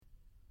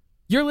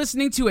You're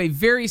listening to a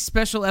very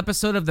special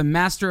episode of the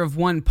Master of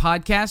One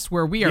podcast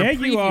where we are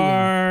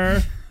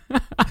previewing...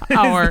 you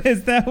are.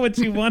 Is that what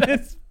you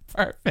wanted?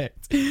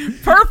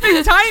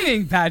 Perfect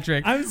timing,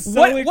 Patrick. I'm so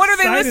what are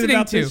they listening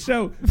about to? This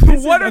show.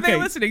 What are they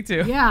listening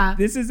to? Yeah.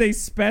 This is a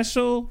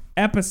special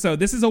episode.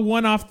 This is a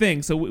one-off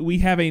thing. So we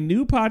have a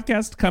new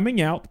podcast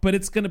coming out, but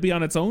it's going to be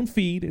on its own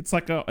feed. It's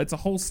a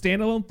whole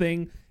standalone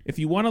thing. If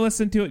you want to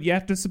listen to it, you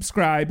have to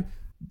subscribe.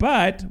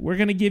 But we're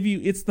going to give you,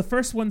 it's the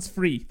first one's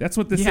free. That's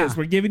what this is.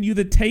 We're giving you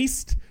the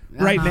taste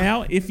right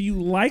now. If you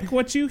like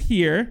what you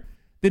hear,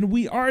 then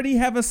we already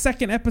have a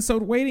second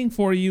episode waiting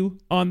for you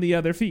on the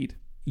other feed.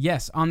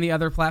 Yes, on the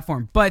other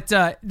platform. But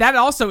that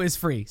also is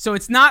free. So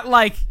it's not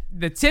like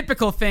the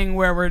typical thing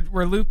where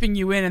we're looping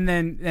you in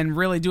and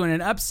really doing an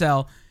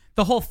upsell.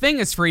 The whole thing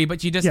is free,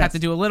 but you just have to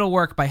do a little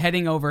work by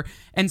heading over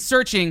and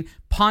searching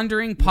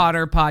Pondering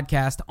Potter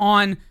Podcast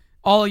on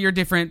all your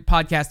different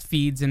podcast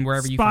feeds and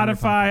wherever you find your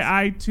Spotify,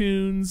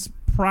 iTunes,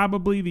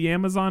 probably the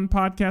Amazon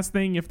podcast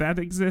thing if that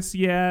exists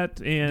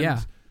yet,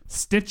 and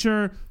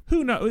Stitcher.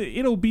 Who knows?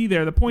 It'll be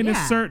there. The point is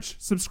search,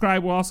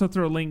 subscribe. We'll also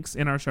throw links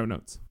in our show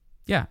notes.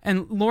 Yeah.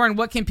 And Lauren,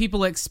 what can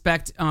people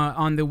expect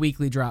on the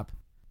weekly drop?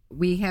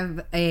 We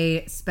have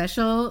a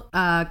special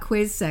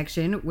quiz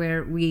section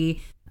where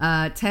we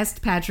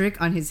test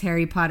Patrick on his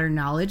Harry Potter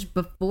knowledge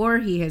before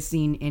he has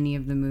seen any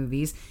of the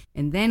movies.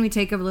 And then we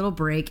take a little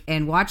break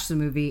and watch the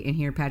movie and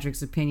hear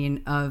Patrick's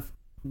opinion of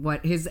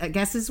what his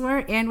guesses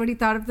were and what he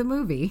thought of the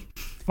movie.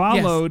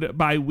 Followed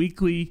by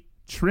weekly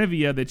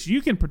trivia that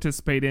you can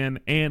participate in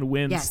and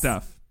win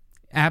stuff.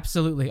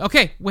 Absolutely.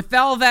 Okay, with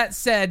all that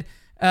said,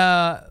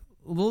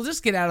 we'll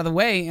just get out of the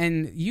way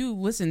and you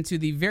listen to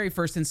the very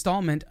first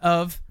installment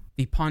of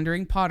the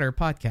Pondering Potter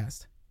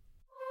podcast.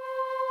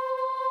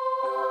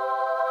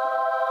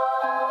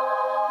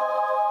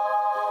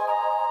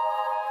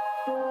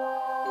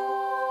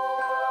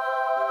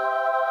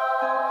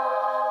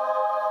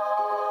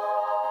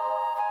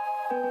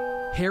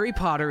 Harry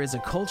Potter is a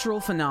cultural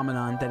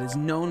phenomenon that is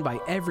known by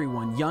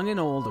everyone, young and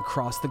old,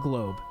 across the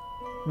globe.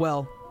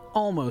 Well,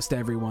 almost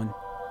everyone.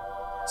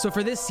 So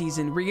for this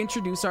season, we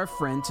introduce our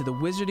friend to the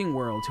wizarding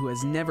world who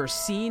has never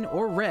seen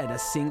or read a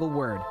single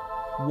word,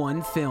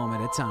 one film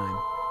at a time.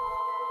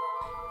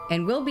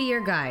 And we'll be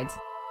your guides.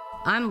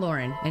 I'm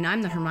Lauren, and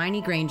I'm the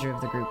Hermione Granger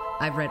of the group.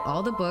 I've read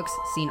all the books,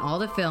 seen all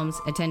the films,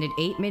 attended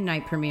 8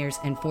 midnight premieres,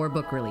 and 4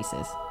 book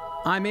releases.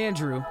 I'm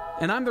Andrew,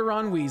 and I'm the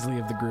Ron Weasley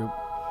of the group.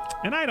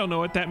 And I don't know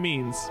what that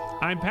means.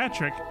 I'm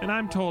Patrick, and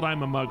I'm told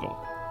I'm a muggle.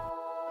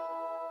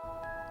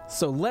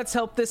 So let's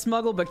help this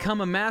muggle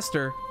become a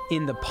master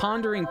in the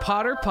Pondering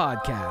Potter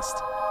podcast.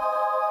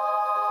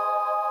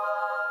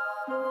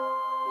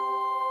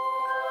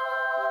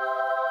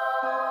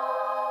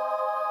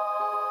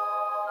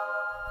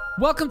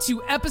 Welcome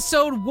to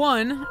episode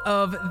 1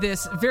 of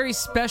this very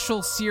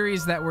special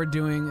series that we're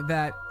doing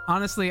that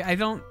honestly, I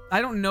don't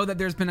know that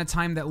there's been a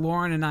time that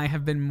Lauren and I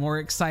have been more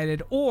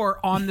excited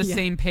or on the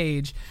same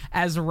page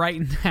as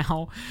right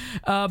now.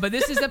 But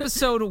this is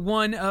episode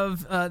 1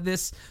 of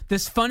this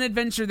fun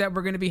adventure that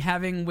we're going to be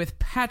having with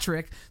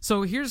Patrick.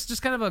 So here's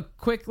just kind of a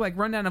quick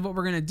rundown of what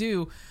we're going to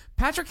do.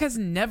 Patrick has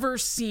never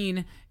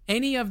seen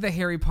any of the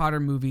Harry Potter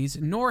movies,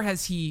 nor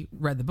has he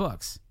read the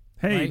books.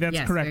 Hey, right?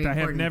 that's correct. I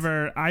have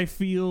never. I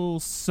feel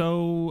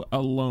so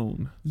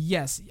alone.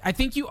 Yes, I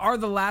think you are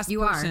the last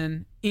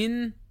person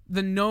in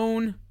the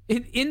known,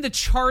 in the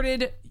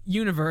charted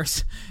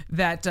universe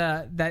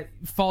that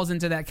falls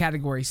into that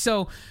category.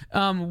 So,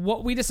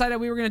 what we decided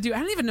we were going to do, I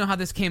don't even know how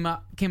this came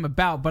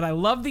about, but I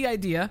love the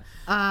idea.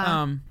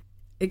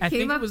 It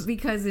came up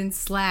because in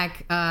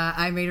Slack,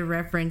 I made a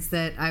reference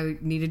that I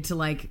needed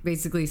to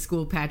basically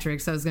school Patrick,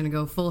 so I was going to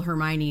go full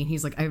Hermione, and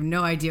he's like, I have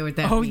no idea what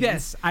that means. Oh,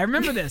 yes. I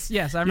remember this.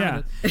 Yes, I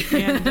remember this.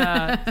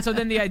 And so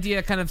then the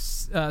idea kind of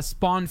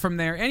spawned from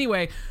there.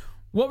 Anyway,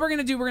 what we're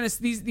going to do,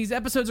 these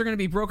episodes are going to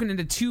be broken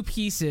into 2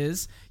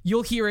 pieces.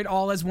 You'll hear it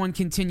all as one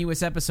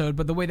continuous episode,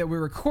 but the way that we're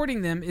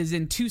recording them is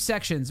in 2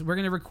 sections. We're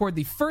going to record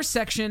the first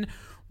section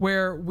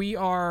where we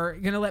are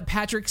going to let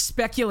Patrick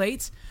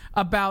speculate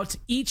about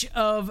each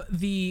of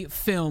the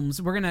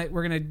films. We're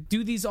gonna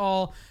do these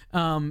all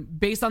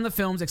based on the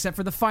films, except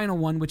for the final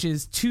one, which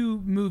is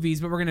 2 movies,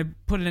 but we're gonna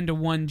put it into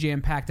one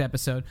jam-packed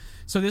episode.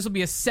 So this will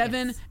be a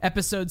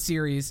 7-episode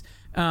series,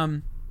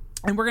 and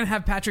we're gonna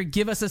have Patrick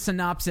give us a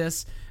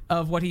synopsis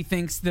of what he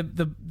thinks the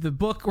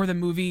book or the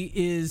movie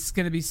is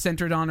going to be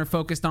centered on or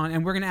focused on,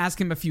 and we're going to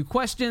ask him a few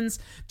questions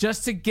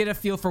just to get a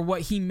feel for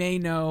what he may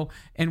know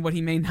and what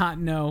he may not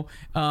know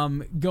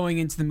going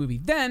into the movie.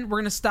 Then we're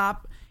going to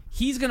stop.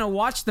 He's going to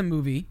watch the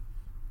movie.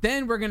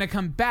 Then we're going to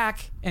come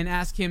back and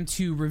ask him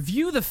to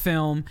review the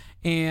film,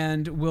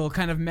 and we'll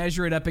kind of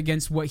measure it up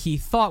against what he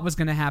thought was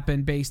going to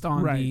happen based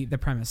on the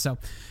premise. So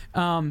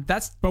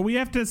that's... But we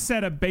have to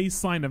set a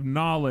baseline of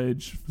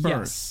knowledge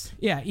first. Yes.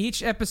 Yeah,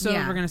 each episode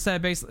we're going to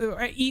set a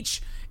baseline...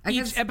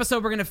 Each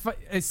episode we're going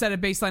to set a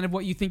baseline of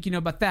what you think you know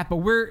about that, but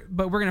we're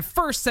going to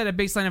first set a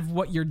baseline of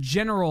what your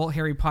general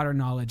Harry Potter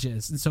knowledge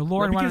is. And so,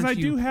 Lauren, why don't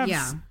you...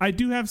 I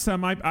do have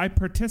some. I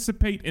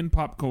participate in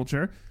pop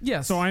culture.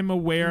 Yes. So I'm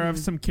aware of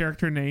some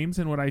character names names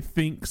and what I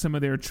think some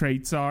of their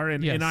traits are,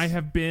 and Yes. I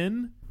have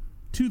been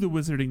to the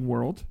Wizarding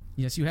World.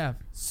 Yes, you have.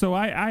 So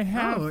I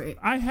have Oh,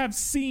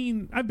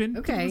 I've been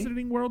Okay. to the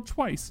Wizarding World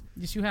twice.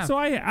 Yes, you have. So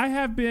I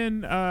have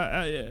been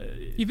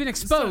You've been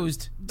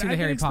exposed to the I've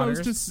Harry been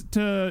exposed Potters.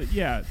 to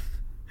yeah.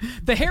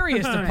 The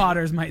hairiest of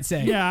Potters might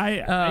say. Yeah,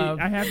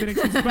 I have been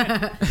exposed,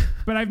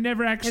 but I've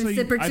never And actually a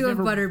sip or I've two of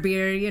never-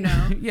 butterbeer, you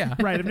know. Yeah.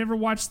 Right, I've never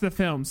watched the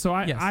film, so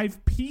Yes.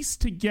 I've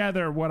pieced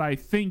together what I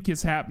think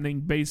is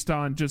happening based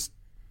on just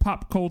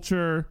pop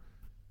culture,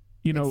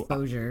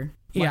 Exposure.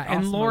 Yeah, like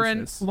and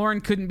osmosis.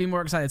 Lauren couldn't be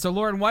more excited. So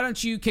Lauren, why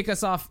don't you kick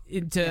us off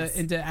into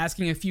Yes.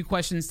 asking a few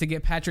questions to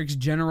get Patrick's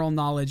general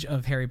knowledge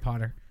of Harry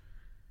Potter?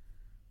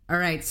 All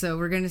right, so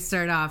we're going to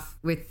start off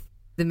with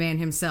the man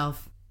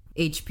himself,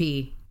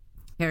 HP,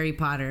 Harry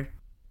Potter.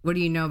 What do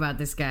you know about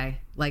this guy?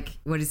 Like,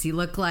 what does he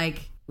look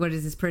like? What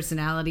is his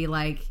personality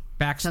like?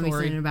 Tell me Backstory.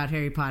 something about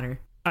Harry Potter.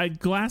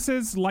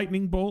 Glasses,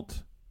 lightning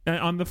bolt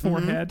on the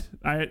forehead.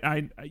 You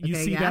Okay,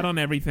 see yeah. that on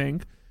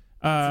everything.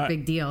 It's a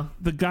big deal.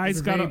 The guy's It's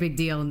a got very big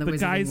deal in the the Wizarding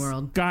guy's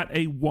world. got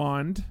a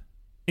wand,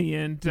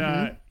 and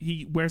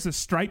he wears a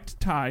striped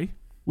tie,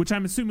 which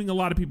I'm assuming a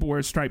lot of people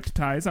wear striped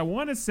ties. I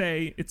want to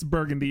say it's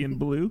burgundy and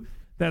blue.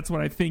 That's what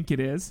I think it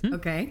is.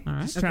 Okay. All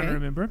right. Just trying to Okay.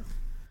 remember.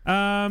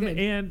 Good.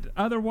 And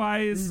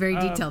otherwise, This is very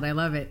detailed. I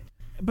love it.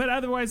 But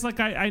otherwise,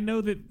 like I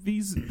know that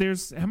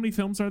there's how many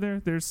films are there?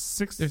 There's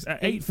There's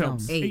 8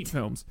 films. films. 8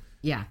 films.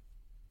 Yeah.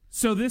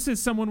 So this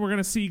is someone we're going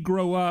to see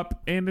grow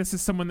up, and this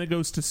is someone that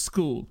goes to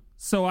school.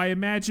 So I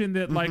imagine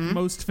that, like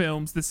most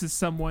films, this is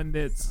someone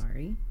that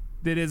Sorry.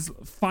 is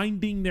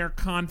finding their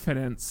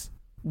confidence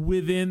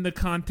within the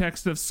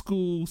context of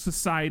school,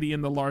 society,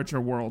 and the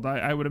larger world.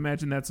 I would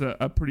imagine that's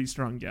a pretty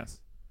strong guess.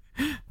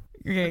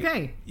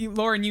 Okay.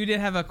 Lauren, you did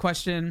have a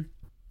question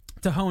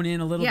to hone in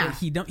a little Yeah.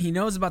 bit. He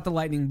knows about the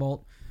lightning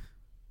bolt.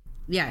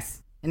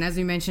 Yes. And as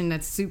we mentioned,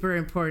 that's super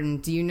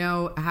important. Do you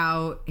know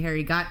how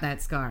Harry got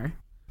that scar?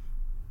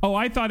 Oh,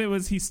 I thought it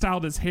was he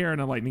styled his hair in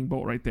a lightning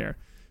bolt right there.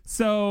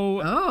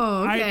 So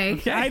Oh, okay.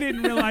 I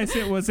didn't realize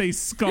it was a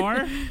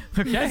scar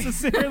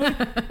necessarily.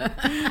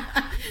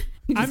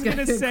 You just I'm got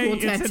gonna a say cool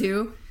it's an-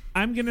 tattoo.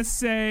 I'm gonna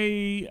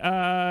say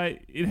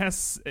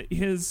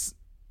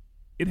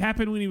it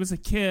happened when he was a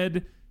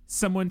kid.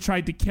 Someone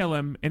tried to kill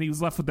him, and he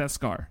was left with that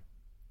scar.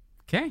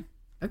 Okay.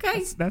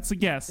 Okay. That's a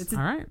guess. It's All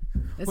right.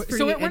 That's So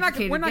pretty we're not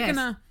educated guess.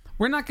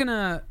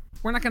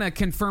 gonna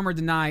confirm or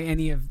deny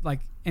any of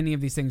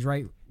these things,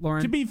 right,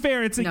 Lauren? To be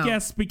fair, it's a No.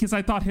 guess because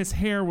I thought his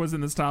hair was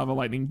in the style of a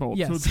lightning bolt.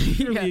 Yes. So it's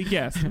really Yeah. a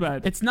guess,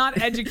 but It's not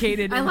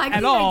educated I like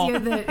at the all. idea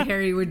that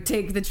Harry would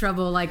take the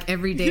trouble, like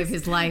every day of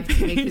his life,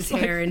 to make his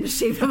hair in the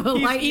shape of a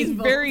lightning He's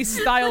bolt. very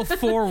style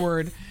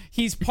forward.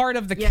 He's part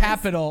of the Yes.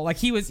 Capitol. Like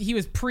he was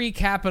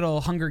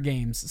pre-Capitol Hunger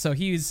Games. So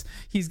he's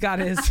got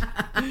his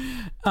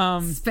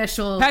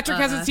special. Patrick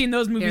hasn't seen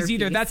those movies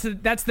either.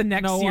 hairpiece. That's the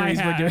next no, series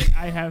I we're have, doing.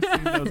 I have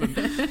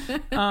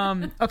seen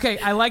those. Okay,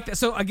 I like that.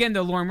 So again,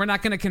 though, Lauren, we're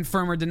not going to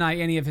confirm or deny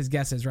any of his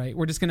guesses, right?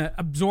 We're just going to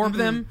absorb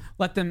them,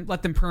 let them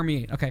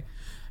permeate. Okay.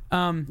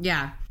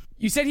 Yeah.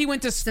 You said he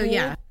went to school,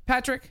 yeah.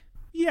 Patrick.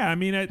 Yeah, I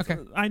mean, Okay.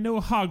 I know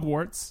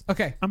Hogwarts.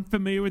 Okay. I'm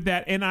familiar with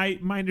that, and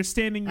my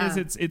understanding is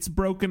it's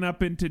broken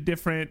up into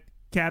different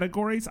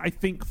categories. I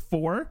think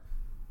 4,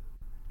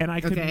 and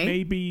I could Okay.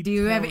 maybe. Do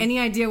you have tell- any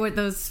idea what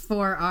those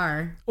 4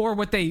 are? Or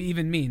what they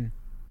even mean.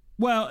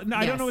 Well, no,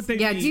 I don't know what they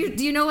Yeah. mean.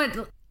 Do you know what?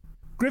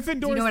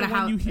 Gryffindor you know is what the a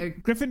one you hou- hear.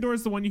 Gryffindor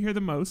is the one you hear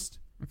the most.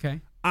 Okay.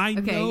 I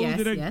Okay, know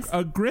yes, that yes.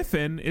 a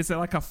griffin is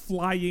like a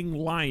flying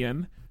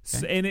lion,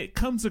 and it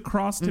comes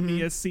across to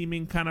me as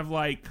seeming kind of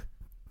like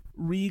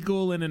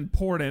regal and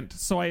important.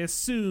 So I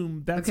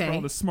assume that's for Okay.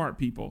 all the smart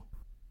people.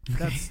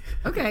 That's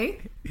Okay,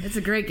 that's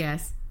a great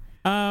guess.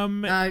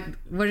 um.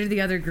 What are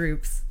the other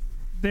groups?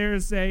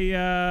 There's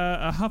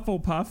a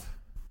Hufflepuff.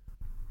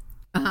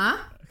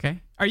 Okay.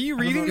 Are you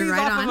reading You're these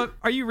right off on. of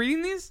Are you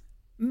reading these?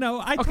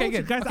 No, I told you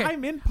good. guys Okay.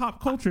 I'm in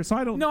pop culture, so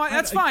I don't. No,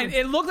 that's I- fine.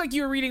 It looked like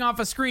you were reading off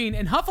a screen,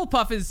 and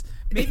Hufflepuff is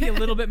maybe a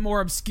little bit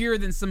more obscure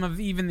than some of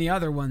even the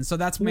other ones. So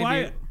that's maybe.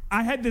 Well,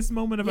 I had this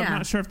moment of I'm Yeah.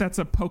 not sure if that's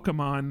a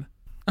Pokemon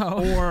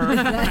Oh. or a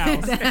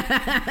mouse,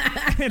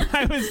 and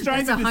I was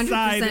trying That's to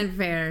 100% decide.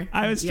 fair.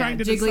 I was trying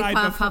to decide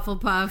Jigglypuff, before-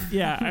 Hufflepuff.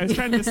 Yeah, I was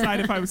trying to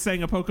decide if I was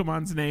saying a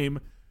Pokemon's name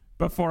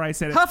before I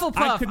said it.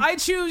 Hufflepuff, I I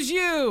choose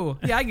you.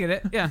 Yeah, I get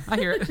it. Yeah, I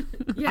hear it.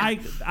 Yeah.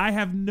 I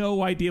have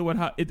no idea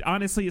what it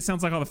honestly it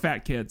sounds like all the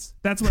fat kids.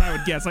 That's what I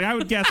would guess. Like I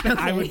would guess that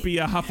I would be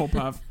a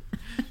Hufflepuff.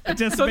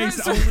 Just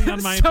based only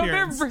on my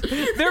appearance.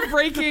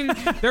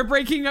 They're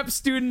breaking up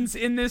students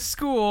in this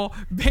school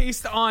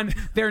based on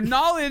their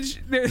knowledge,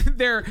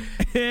 their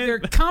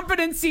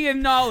competency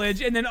and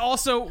knowledge, and then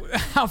also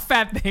how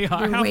fat they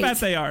are. How weight. fat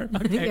they are.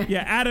 Okay.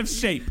 Yeah, out of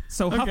shape.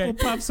 So Okay.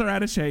 Hufflepuffs are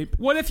out of shape.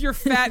 What if you're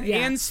fat Yeah.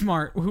 and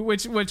smart?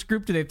 Which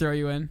group do they throw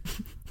you in?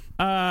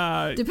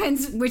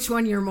 Depends which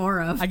one you're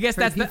more of. I guess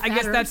Or that's if the you're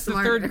fat or third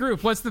smarter.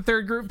 group. What's the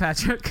third group,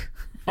 Patrick?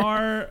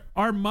 Are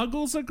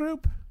Muggles a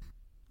group?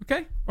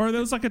 Okay. Or are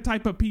those like a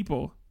type of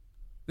people?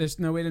 there's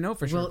no way to know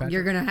for sure. Well, Patrick.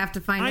 you're gonna have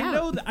to find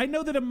out. I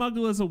know that a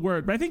muggle is a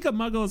word, but I think a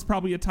muggle is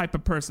probably a type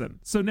of person.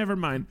 So never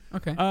mind.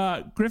 Okay.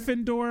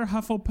 Gryffindor,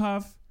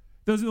 Hufflepuff.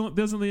 Those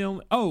are the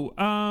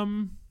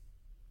only.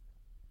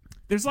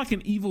 There's like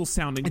an evil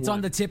sounding. It's one.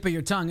 on the tip of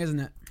your tongue, isn't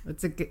it?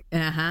 It's a good.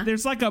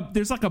 There's like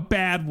a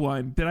bad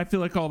one that I feel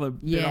like all the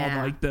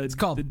It's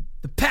called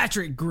the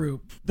Patrick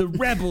Group. the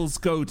rebels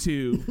go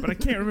to, but I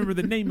can't remember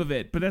the name of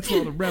it. But that's where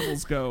all the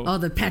rebels go. All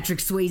the Patrick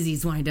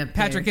Swayzes wind up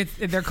Patrick,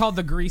 there. they're called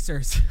the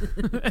Greasers.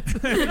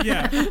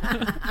 Yeah,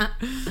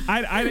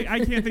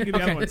 I can't think of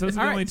the other ones. Those are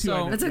the All only right, two. I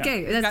so- know. That's okay.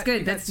 You That's got- good.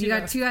 you That's got you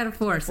got 2 out of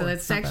 4, so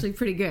that's Not bad. actually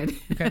pretty good.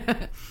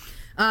 Okay.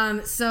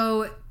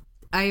 So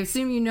I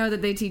assume you know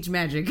that they teach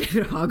magic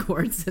at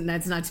Hogwarts, and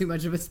that's not too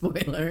much of a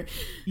spoiler.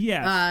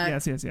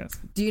 Yes.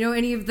 Do you know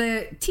any of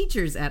the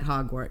teachers at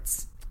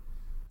Hogwarts?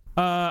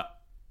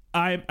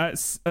 I'm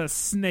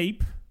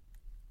Snape.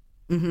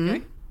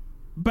 Okay.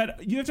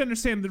 But you have to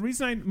understand, the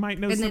reason I might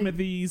know And some then- of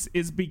these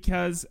is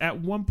because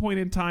at one point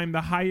in time,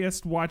 the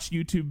highest watched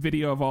YouTube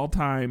video of all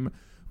time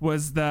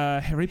was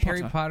the Harry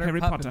Potter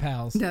Puppet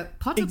Pals. The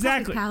Potter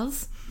Exactly.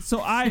 Pals. So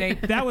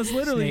Snape. that was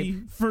literally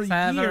Snape. for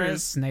Severus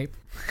years. Snape.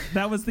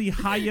 That was the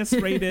highest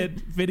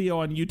rated video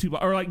on YouTube,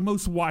 or like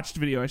most watched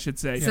video, I should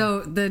say.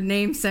 So the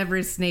name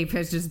Severus Snape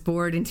has just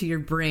bored into your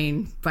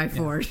brain by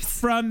force.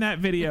 From that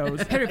video,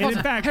 Harry and Potter.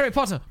 in fact, Harry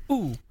Potter.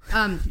 Ooh.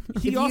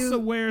 he if also you-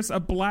 wears a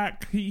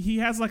black. He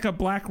has like a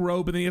black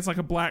robe, and then he has like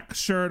a black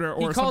shirt or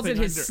He calls something it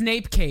his under.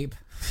 Snape cape.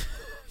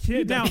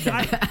 Yeah, now,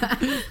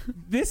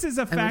 this is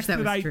a fact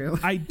that that, was true.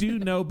 I do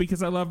know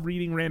because I love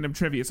reading random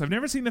trivia. So I've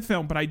never seen the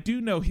film, but I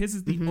do know his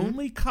is the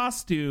only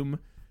costume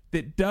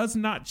that does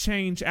not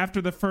change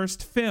after the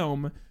first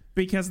film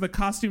because the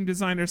costume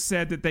designer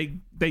said that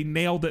they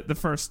nailed it the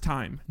first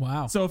time.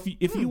 Wow. So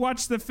if you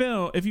watch the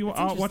film, if you watch,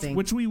 interesting.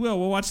 which we will,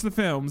 we'll watch the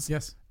films.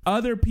 Yes.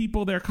 Other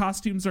people, their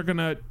costumes are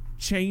gonna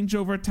change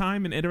over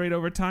time and iterate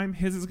over time.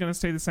 His is gonna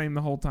stay the same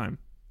the whole time.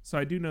 So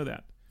I do know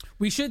that.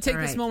 We should take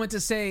All this right. moment to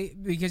say,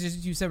 because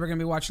as you said, we're going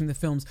to be watching the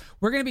films.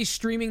 We're going to be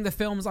streaming the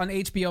films on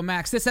HBO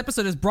Max. This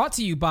episode is brought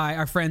to you by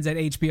our friends at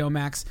HBO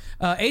Max.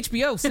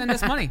 HBO, send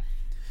us money.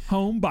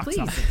 Home box Please.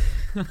 office.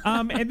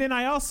 And then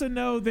I also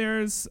know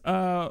there's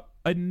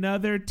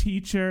another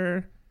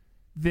teacher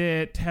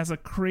that has a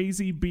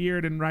crazy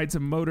beard and rides a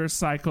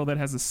motorcycle that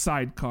has a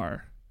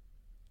sidecar.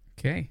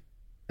 Okay.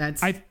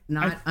 That's I-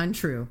 not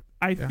untrue.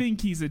 I think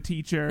he's a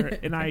teacher,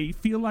 and I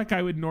feel like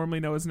I would normally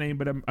know his name,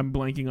 but I'm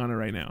blanking on it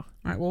right now.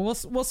 All right. Well,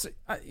 we'll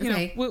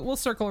Okay. we'll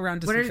circle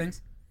around to What some are-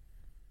 things.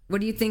 What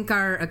do you think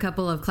are a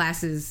couple of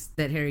classes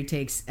that Harry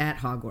takes at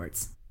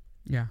Hogwarts?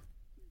 Yeah.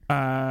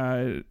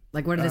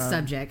 Like, what are the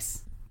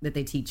subjects that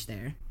they teach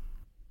there?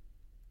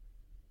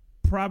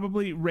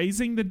 Probably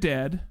Raising the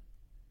Dead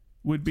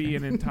would be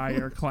an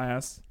entire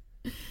class.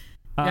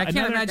 I can't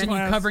Another imagine you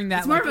class- covering that.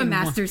 It's more like, of a in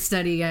one- master's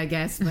study, I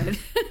guess,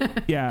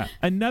 but Yeah,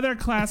 another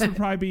class would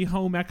probably be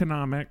Home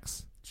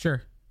Economics.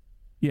 Sure.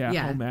 Yeah,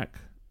 Yeah. home ec,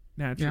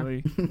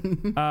 naturally.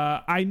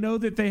 I know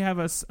that they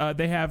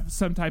have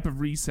some type of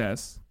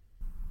recess.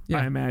 Yeah.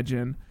 I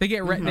imagine They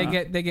get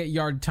they get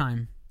yard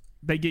time.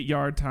 they get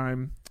yard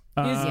time.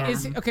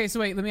 Okay, so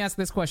wait, let me ask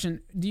this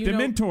question. Do you know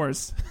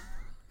Dementors.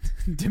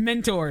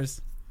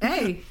 Dementors?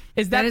 hey,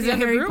 Is that is the a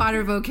other Harry group?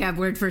 Potter vocab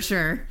word for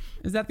sure.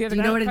 Is that the other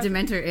Do you know guy? what a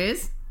Dementor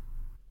is?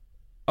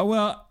 Oh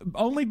well,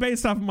 only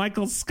based off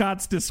Michael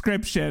Scott's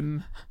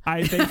description.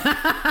 They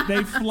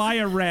fly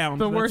around.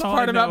 The That's worst all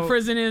part I about know.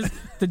 prison is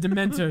the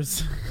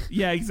Dementors.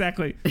 Yeah,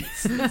 exactly.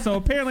 So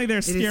apparently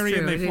they're scary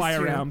and true, they it fly is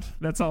true. around.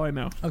 That's all I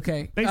know.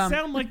 Okay. They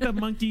sound like the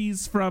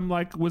monkeys from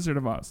like Wizard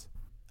of Oz.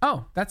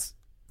 Oh, that's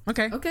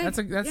okay. Okay,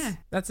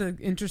 That's an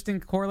interesting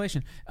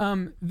correlation.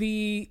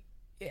 The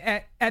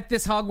at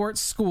this Hogwarts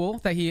school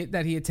that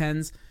he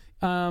attends,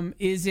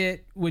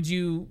 would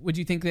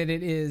you think that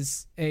it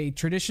is a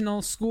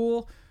traditional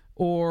school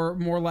or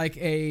more like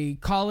a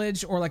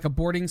college or like a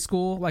boarding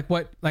school?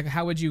 Like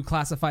how would you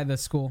classify the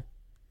school?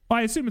 Well,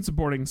 I assume it's a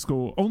boarding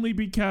school, only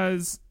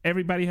because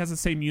everybody has the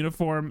same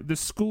uniform. The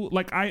school,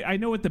 like I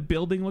know what the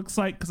building looks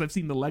like because I've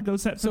seen the Lego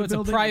set. So for it's the a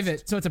building.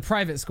 private. So it's a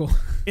private school.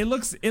 It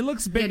looks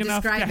big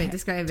enough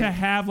describe to it.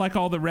 have like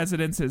all the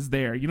residences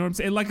there. You know what I'm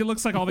saying? Like it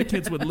looks like all the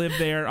kids would live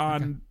there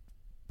on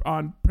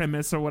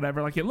premise or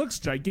whatever. Like it looks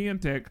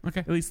gigantic.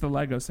 Okay. At least the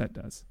Lego set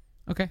does.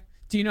 Okay.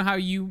 Do you know how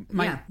you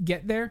might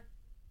get there?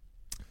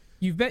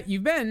 You've been You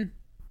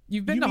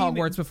to mean-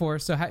 Hogwarts before.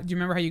 So do you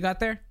remember how you got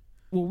there?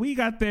 Well, we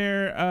got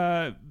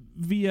there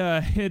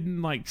via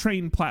hidden like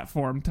train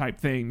platform type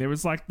thing. There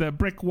was like the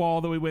brick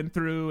wall that we went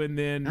through, and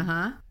then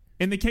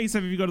in the case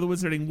of if you go to the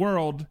Wizarding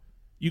World,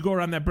 you go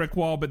around that brick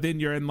wall, but then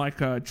you're in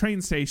like a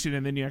train station,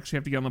 and then you actually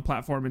have to get on the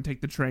platform and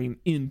take the train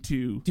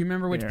into. Do you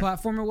remember which there.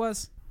 platform it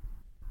was?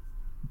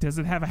 Does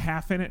it have a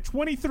half in it?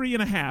 23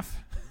 and a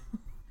half.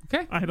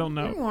 Okay. I don't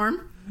You're know.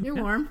 warm. You're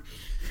warm.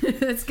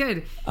 That's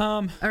good.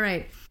 All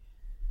right.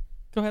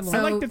 Go ahead, I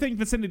Lauren. like to think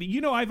vicinity. You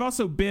know, I've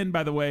also been,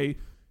 by the way,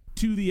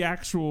 to the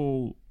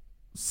actual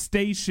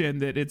station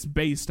that it's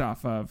based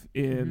off of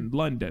in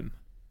London.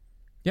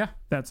 Yeah.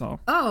 That's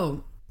all.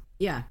 Oh,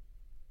 yeah.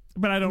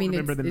 But I don't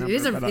remember the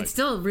number. It's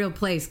still a real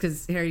place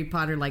because Harry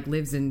Potter like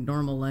lives in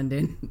normal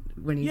London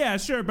when he. Yeah,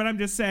 sure, but I'm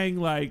just saying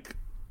like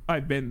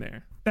I've been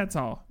there. That's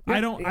all. Yeah,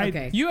 I don't.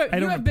 okay. You have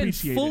been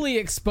appreciate fully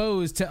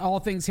exposed to all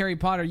things Harry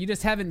Potter. You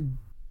just haven't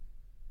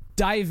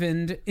dived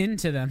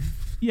into them.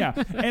 Yeah,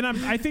 and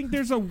I think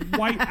there's a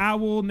white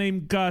owl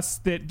named Gus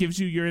that gives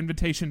you your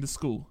invitation to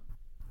school.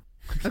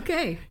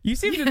 Okay. You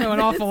seem to know an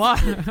awful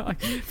lot.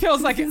 Like,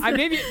 feels like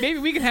maybe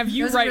we can have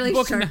you write really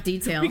book. sharp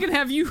detail. We can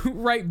have you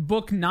write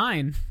book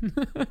 9.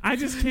 I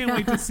just can't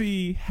wait to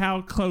see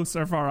how close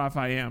or far off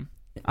I am.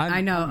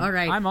 I know. All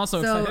right. I'm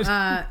also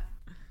excited.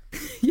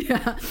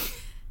 Yeah.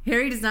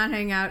 Harry does not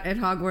hang out at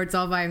Hogwarts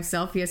all by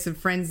himself. He has some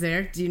friends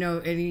there. Do you know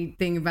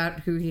anything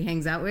about who he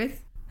hangs out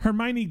with?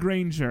 Hermione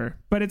Granger,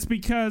 but it's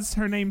because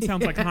her name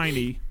sounds like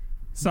Heine,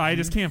 so I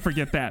just can't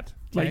forget that.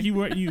 Okay.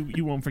 Like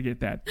you won't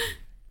forget that.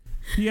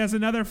 He has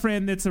another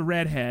friend that's a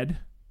redhead,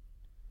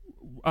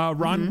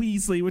 Ron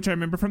Weasley, which I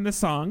remember from the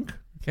song.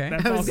 Okay.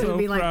 That's I was going to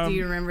be like, from, do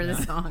you remember the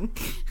song?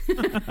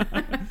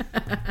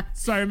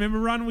 So I remember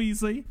Ron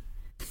Weasley.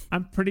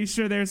 I'm pretty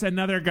sure there's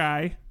another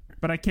guy,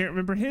 but I can't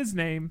remember his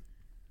name.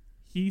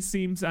 He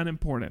seems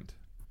unimportant.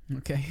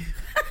 Okay.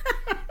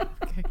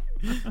 Okay.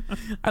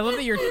 I love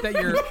that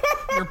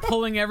you're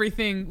pulling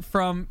everything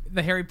from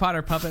the Harry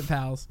Potter Puppet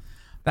Pals.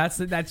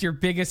 That's your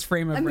biggest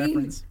frame of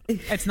reference.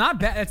 It's not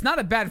bad. It's not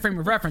a bad frame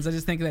of reference. I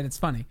just think that it's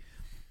funny.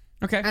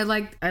 Okay. I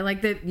like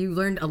that you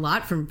learned a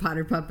lot from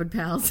Potter Puppet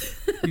Pals.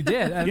 You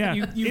did. Yeah,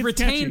 You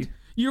retained. catchy.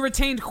 You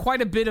retained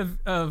quite a bit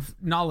of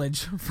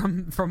knowledge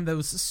from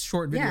those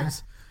short videos. Yeah.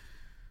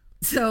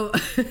 So,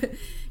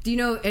 do you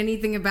know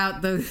anything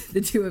about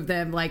the two of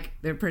them, like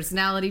their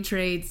personality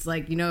traits?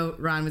 Like,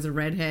 Ron was a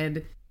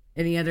redhead.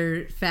 Any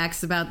other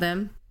facts about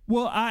them?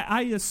 Well,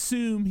 I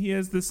assume he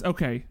has this.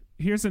 Okay,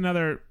 here's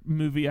another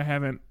movie I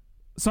haven't.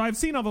 So I've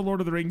seen all the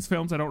Lord of the Rings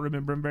films. I don't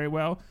remember them very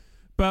well.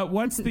 But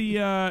what's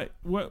the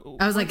what?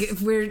 I was like,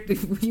 if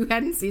you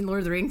hadn't seen Lord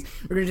of the Rings,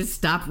 we're gonna just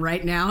stop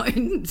right now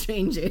and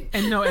change it.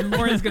 And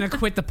Lauren's gonna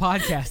quit the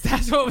podcast.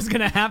 That's what was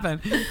gonna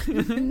happen.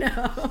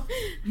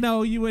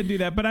 No, you wouldn't do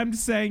that. But I'm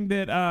just saying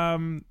that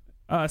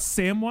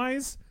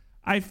Samwise,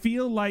 I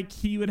feel like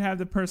he would have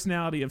the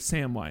personality of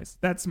Samwise.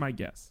 That's my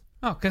guess.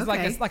 Oh, because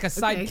Okay. like a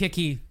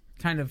sidekicky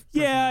kind of.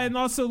 Yeah, and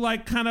also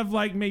like kind of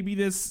like maybe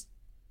this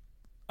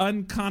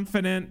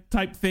unconfident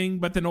type thing,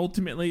 but then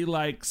ultimately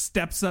like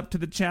steps up to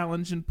the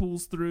challenge and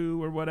pulls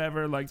through or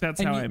whatever. Like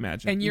that's how I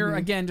imagine. And you're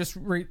again just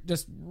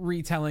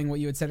retelling what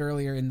you had said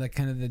earlier in the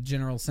kind of the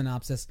general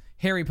synopsis.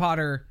 Harry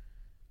Potter,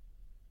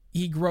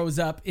 he grows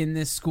up in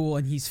this school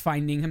and he's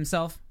finding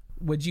himself.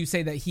 Would you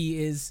say that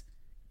he is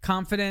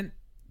confident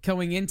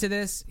going into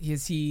this?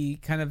 Is he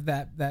kind of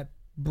that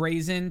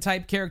brazen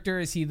type character?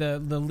 Is he the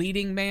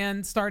leading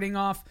man starting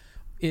off?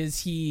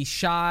 Is he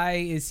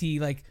shy? Is he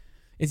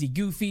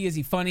goofy? Is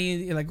he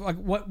funny? Like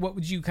what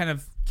would you kind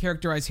of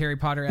characterize Harry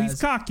Potter as?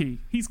 He's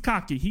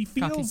cocky. He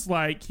feels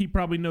like he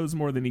probably knows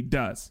more than he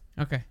does.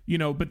 Okay.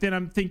 But then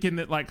I'm thinking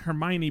that like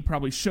Hermione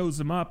probably shows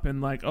him up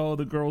and like, oh,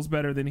 the girl's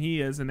better than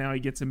he is, and now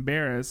he gets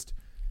embarrassed.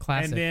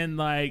 Classic. And then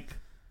like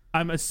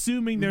I'm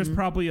assuming there's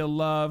probably a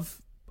love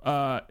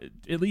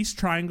at least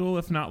triangle,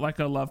 if not like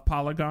a love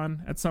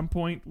polygon at some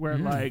point where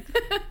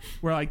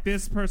like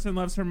this person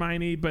loves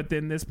Hermione, but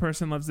then this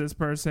person loves this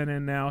person,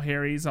 and now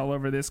Harry's all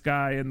over this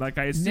guy, and like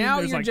I assume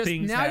there's like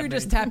things happening. You're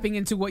just tapping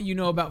into what you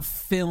know about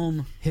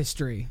film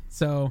history.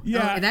 So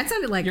yeah, that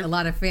sounded like a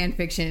lot of fan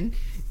fiction.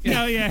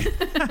 Oh yeah,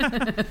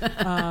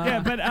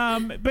 yeah, but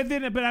I'm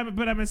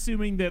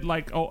assuming that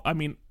like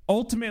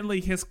ultimately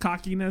his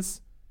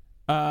cockiness.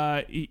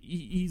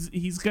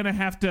 He's gonna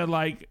have to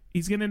like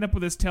he's gonna end up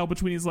with his tail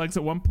between his legs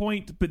at one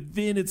point, but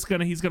then he's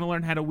gonna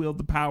learn how to wield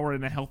the power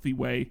in a healthy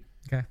way.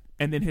 Okay.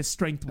 And then his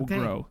strength will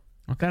grow.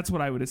 Okay. That's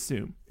what I would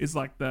assume is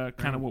like the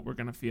kind of what we're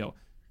gonna feel.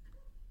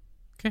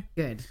 Okay.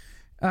 Good.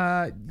 All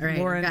right,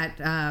 Lauren, I've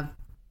got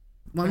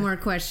one more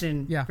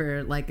question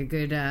for like a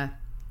good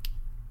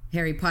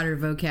Harry Potter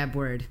vocab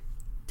word.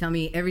 Tell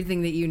me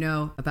everything that you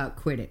know about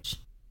Quidditch.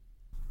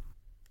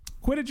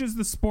 Quidditch is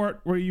the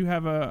sport where you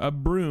have a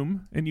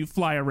broom and you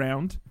fly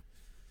around.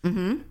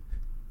 Mm-hmm.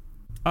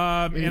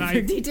 And I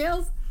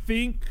details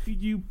think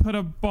you put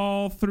a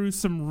ball through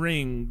some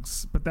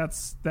rings, but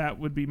that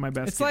would be my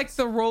best It's guess. like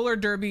the roller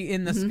derby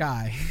in the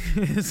sky.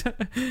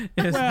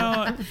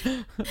 Well,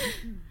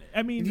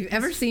 I mean, have you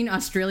ever seen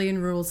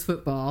Australian rules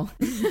football?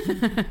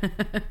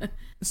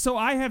 So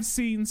I have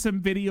seen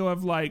some video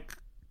of like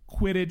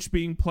Quidditch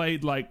being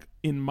played like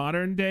in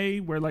modern day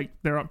where like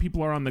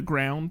people are on the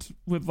ground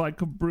with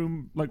like a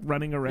broom like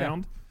running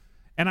around.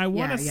 And I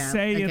want to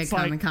say like it's a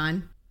like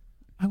Comic-Con.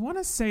 I want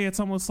to say it's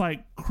almost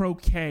like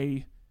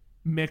croquet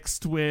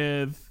mixed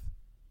with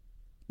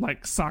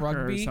like soccer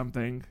Rugby? or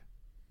something.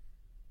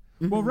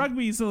 Well,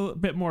 rugby's a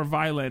bit more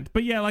violent,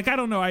 but yeah, like I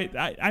don't know, I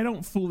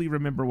don't fully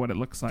remember what it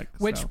looks like.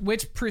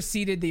 Which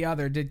preceded the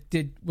other?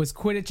 Was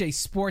Quidditch a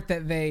sport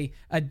that they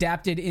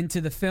adapted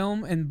into the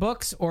film and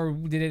books, or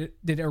did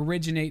it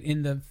originate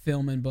in the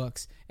film and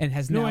books and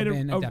has now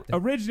been adapted?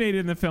 Originated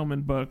in the film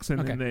and books,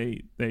 and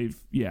then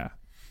they've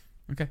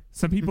Okay.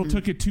 Some people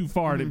took it too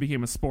far and it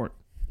became a sport.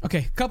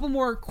 Okay. Couple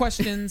more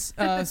questions.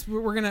 So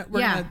we're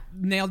gonna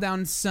nail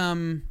down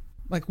some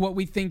like what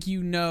we think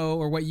you know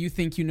or what you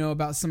think you know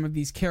about some of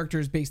these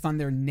characters based on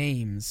their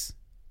names.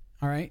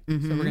 All right. So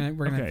we're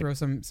gonna throw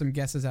some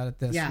guesses out at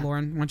this. Yeah.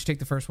 Lauren, why don't you take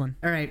the first one?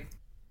 All right.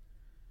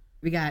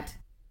 We got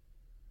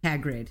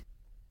Hagrid.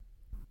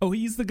 Oh,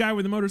 he's the guy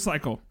with the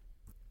motorcycle.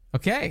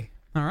 Okay.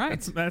 All right.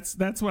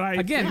 That's what I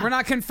Again, we're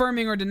not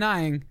confirming or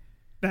denying.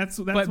 That's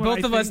But what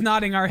both I of us think.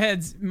 nodding our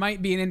heads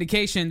might be an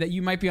indication that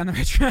you might be on the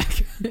right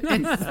track.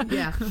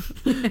 Yeah.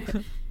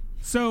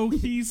 So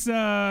he's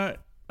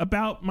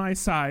about my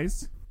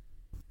size.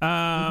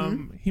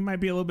 He might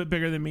be a little bit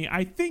bigger than me.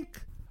 I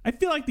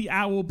feel like the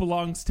owl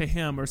belongs to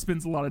him or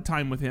spends a lot of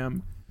time with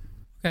him.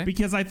 Okay.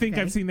 Because I think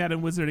Okay. I've seen that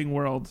in Wizarding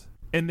World.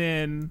 And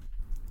then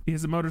he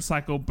has a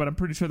motorcycle, but I'm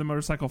pretty sure the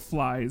motorcycle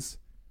flies.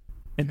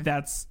 And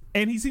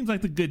and he seems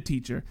like the good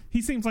teacher.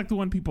 He seems like the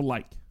one people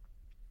like.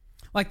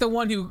 Like the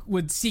one who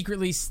would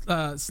secretly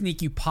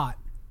sneak you pot.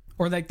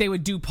 Or like they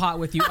would do pot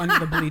with you under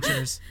the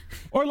bleachers.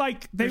 Or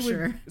like they For would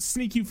sure.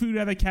 sneak you food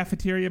out of the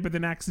cafeteria, but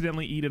then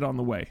accidentally eat it on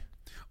the way.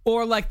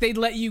 Or like they'd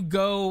let you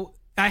go.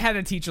 I had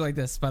a teacher like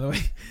this, by the way.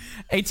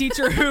 A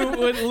teacher who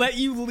would let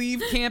you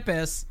leave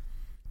campus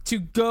to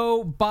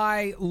go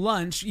buy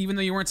lunch, even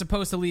though you weren't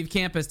supposed to leave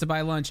campus to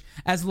buy lunch,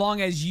 as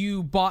long as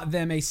you bought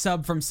them a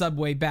sub from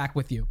Subway back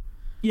with you.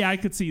 Yeah, I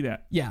could see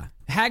that. Yeah.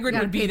 Hagrid gotta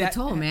would be pay the that.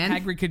 toll, man.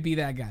 Hagrid could be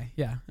that guy.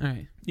 Yeah. All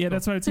right. Yeah,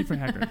 that's what I'd see for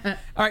Hagrid.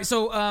 All right.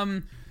 So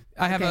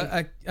I have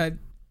Okay.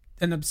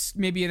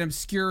 maybe an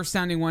obscure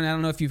sounding one. I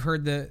don't know if you've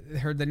heard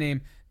the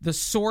name. The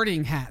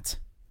Sorting Hat.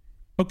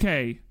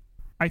 Okay,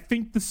 I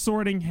think the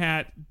Sorting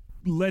Hat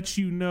lets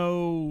you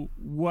know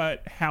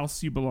what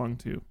house you belong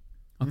to.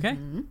 Okay.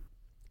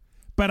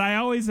 But I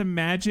always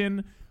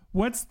imagine,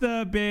 what's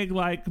the big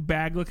like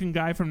bag looking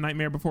guy from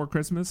Nightmare Before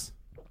Christmas?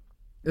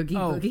 Oogie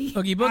Boogie.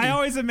 Oogie Boogie. I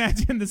always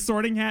imagine the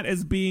Sorting Hat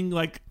as being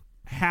like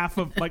half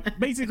of like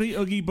basically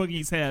Oogie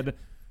Boogie's head,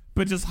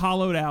 but just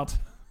hollowed out.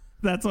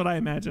 That's what I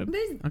imagine.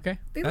 Okay.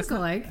 They That's look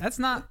not- alike. That's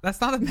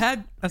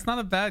not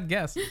a bad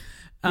guess.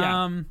 Yeah.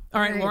 All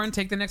right, Right. Lauren,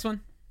 take the next one.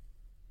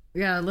 We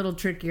got a little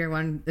trickier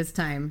one this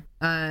time.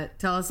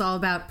 Tell us all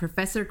about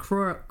Professor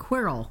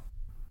Quirrell.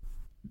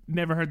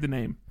 Never heard the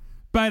name.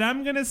 But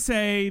I'm going to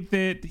say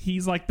that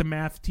he's like the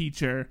math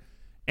teacher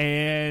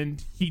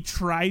and he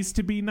tries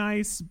to be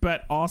nice,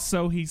 but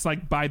also he's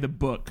like by the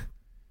book.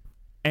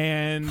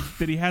 And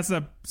that he has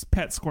a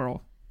pet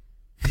squirrel.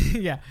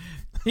 Yeah.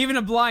 Even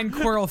a blind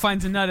squirrel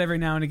finds a nut every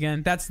now and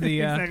again. That's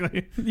the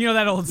Exactly. you know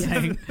that old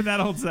saying. That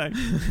old saying.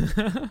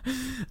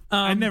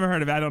 I've never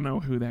heard of it. I don't know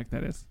who the heck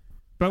that is.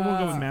 But we'll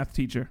go with math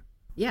teacher.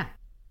 Yeah.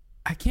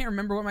 I can't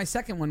remember what my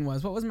second one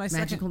was. What was my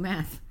Magical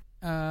math.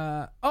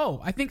 second?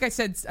 I think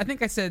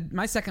I said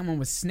my second one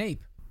was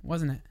Snape,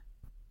 wasn't it?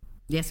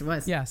 Yes, it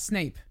was. Yeah,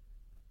 Snape.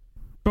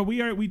 But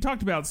we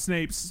talked about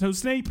Snape. So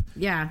Snape,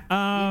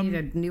 Yeah. You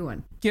need a new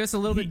one. Give us a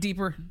little bit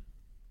deeper.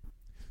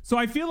 so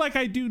I feel like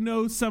I do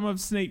know some of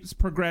Snape's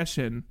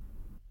progression.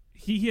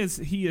 He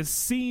is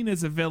seen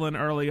as a villain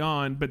early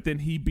on, but then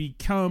he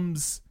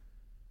becomes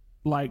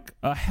like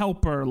a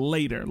helper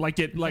later.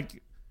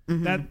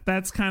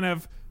 That's kind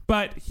of,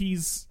 but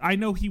I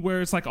know he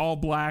wears like all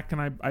black,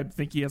 and I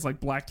think he has like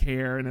black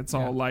hair, and it's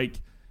all like,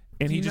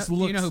 and Do he you just know,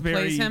 looks do you know who very.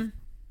 plays him?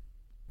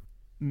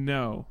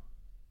 No.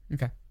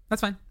 Okay,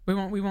 that's fine.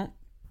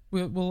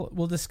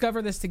 We'll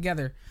discover this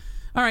together.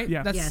 All right.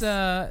 Yeah. That's Yes.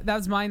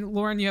 That's mine.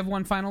 Lauren, you have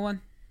one final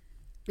one.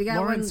 We got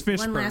Lawrence one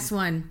Fishburne. last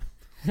one.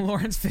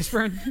 Lawrence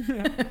Fishburne.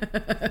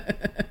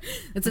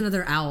 That's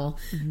another owl.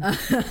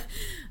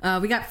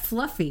 We got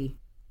Fluffy.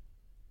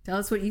 Tell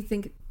us what you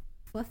think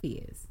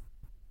Fluffy is.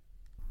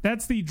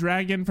 That's the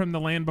dragon from the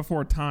Land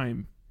Before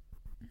Time.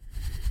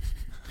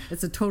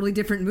 It's a totally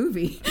different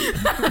movie.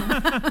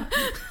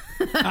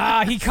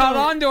 He caught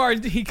on to our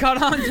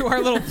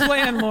little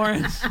plan,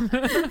 Lauren.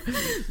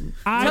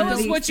 Tell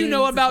us what you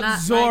know about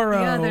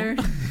Zorro.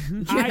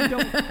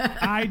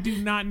 I do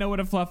not know what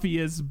a Fluffy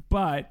is,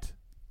 but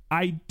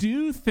I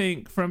do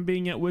think from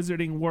being at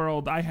Wizarding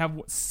World, I have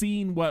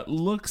seen what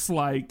looks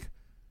like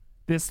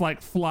this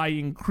like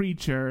flying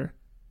creature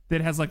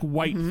that has like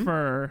white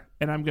fur,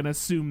 and I'm gonna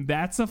assume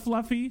that's a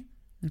Fluffy.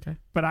 Okay.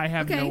 But I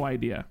have Okay. no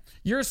idea.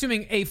 You're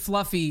assuming a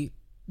Fluffy,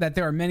 that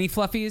there are many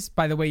Fluffies.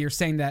 By the way, you're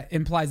saying that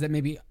implies that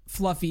maybe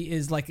Fluffy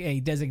is like a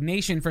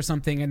designation for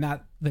something and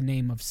not the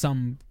name of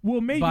some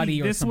Well, maybe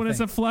buddy or this one is a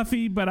something.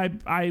 Fluffy, but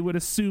I would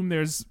assume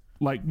there's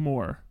like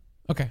more.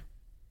 Okay.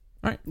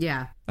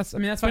 Yeah. That's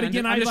fine. But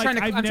again, I'm just trying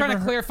to I've I'm trying to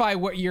never clarify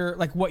what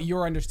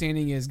your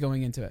understanding is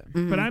going into it.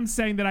 But I'm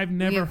saying that I've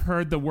never Yeah.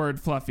 heard the word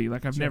Fluffy.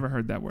 Like I've never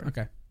heard that word.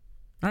 Okay.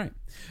 All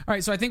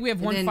right. So I think we have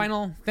one then-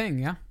 final thing.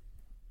 Yeah.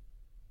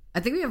 I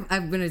think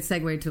I'm going to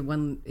segue to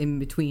one in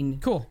between.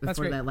 Cool. Before That's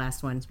great. that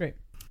last one. That's great.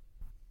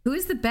 Who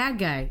is the bad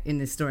guy in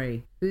this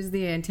story? Who's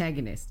the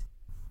antagonist?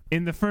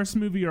 In the first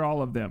movie or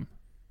all of them?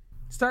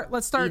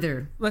 Let's start.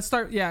 Either. Let's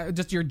start. Yeah,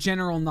 just your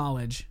general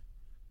knowledge.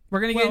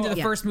 We're gonna get into the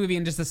yeah. first movie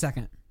in just a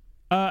second.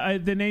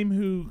 The name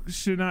who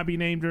should not be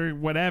named or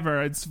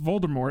whatever. It's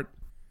Voldemort,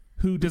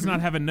 who does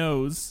not have a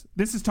nose.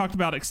 This is talked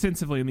about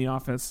extensively in The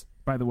Office,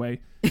 by the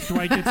way.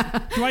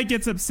 Dwight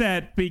gets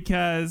upset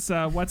because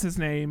what's his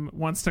name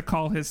wants to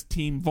call his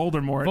team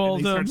Voldemort.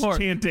 And he starts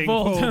chanting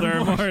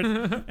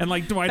Voldemort. And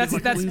like Dwight is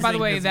like that's by the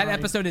way, that mind.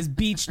 episode is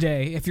Beach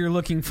Day if you're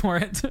looking for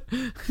it.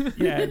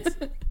 Yeah,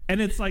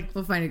 it's like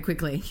We'll find it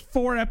quickly.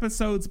 4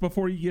 episodes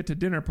before you get to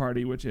Dinner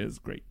Party, which is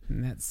great.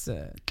 And that's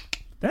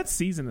That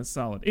season is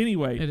solid.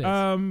 Anyway, It is.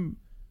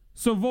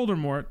 So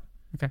Voldemort.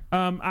 okay.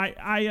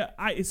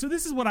 So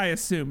this is what I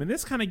assume, and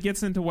this kind of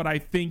gets into what I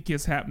think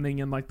is happening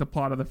in like the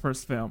plot of the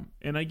first film.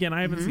 And again,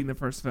 I haven't seen the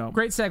first film.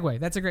 Great segue.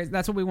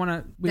 That's what we want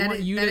to. We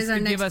want you that to is our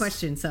give next us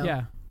question. So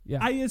yeah.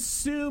 I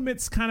assume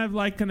it's kind of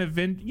like an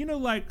event,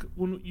 like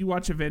when you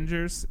watch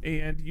Avengers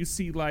and you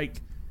see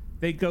like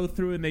they go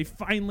through and they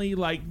finally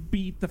like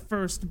beat the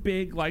first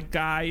big like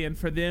guy, and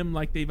for them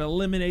like they've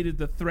eliminated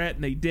the threat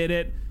and they did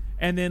it.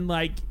 And then,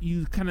 like,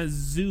 you kind of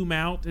zoom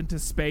out into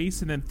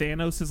space, and then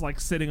Thanos is, like,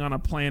 sitting on a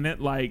planet,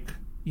 like,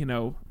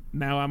 now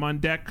I'm on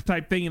deck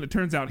type thing, and it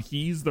turns out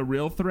he's the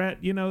real threat,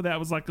 that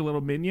was, like, a little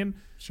minion.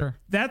 Sure.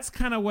 That's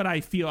kind of what I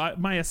feel.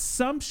 My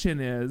assumption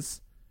is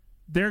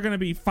they're going to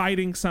be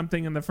fighting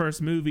something in the first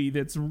movie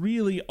that's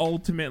really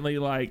ultimately,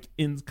 like,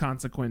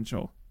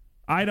 inconsequential.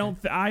 I don't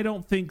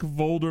think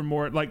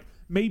Voldemort, like,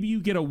 maybe you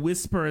get a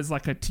whisper as,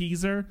 like, a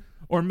teaser,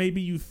 or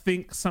maybe you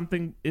think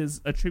something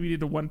is attributed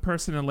to one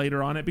person and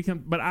later on it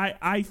becomes. But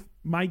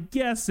my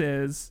guess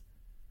is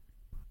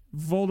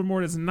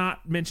Voldemort is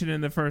not mentioned in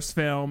the first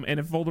film,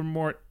 and if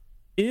Voldemort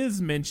is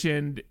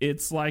mentioned,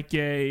 it's like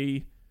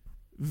a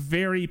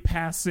very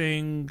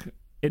passing,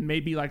 and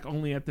maybe like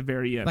only at the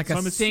very end, Like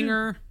a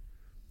stinger.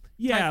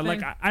 Yeah, type like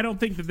thing? I don't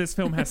think that this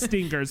film has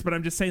stingers, but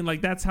I'm just saying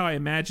like that's how I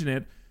imagine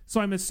it.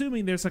 So I'm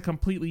assuming there's a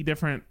completely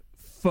different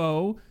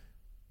foe.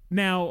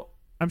 Now,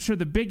 I'm sure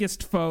the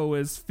biggest foe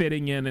is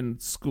fitting in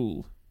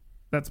school.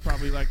 That's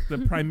probably like the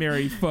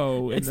primary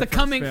foe. It's in the the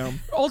coming. film.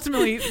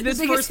 Ultimately, this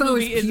biggest first foe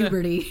movie is is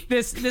puberty.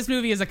 this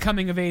movie is a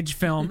coming of age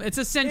film. It's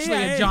essentially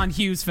Yeah, a John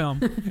Hughes film.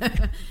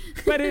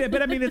 But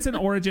I mean, it's an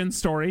origin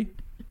story.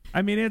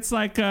 I mean, it's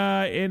like,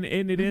 and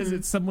it is.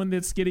 It's someone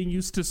that's getting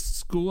used to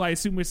school. I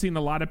assume we're seeing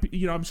a lot of,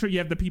 I'm sure you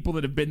have the people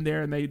that have been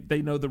there and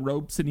they know the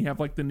ropes, and you have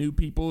like the new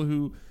people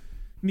who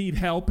need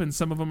help, and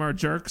some of them are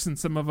jerks, and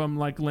some of them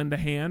like lend a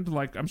hand.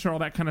 Like I'm sure all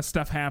that kind of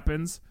stuff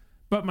happens.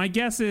 But my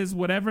guess is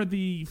whatever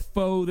the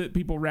foe that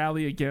people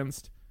rally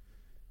against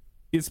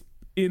is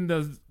in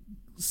the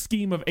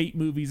scheme of 8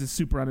 movies is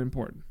super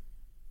unimportant.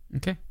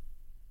 Okay.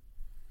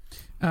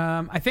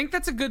 I think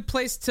that's a good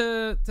place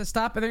to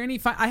stop. Are there any?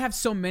 I have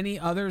so many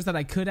others that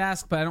I could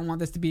ask, but I don't want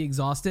this to be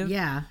exhaustive.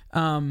 Yeah.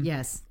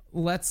 Yes.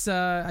 Let's.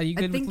 Are you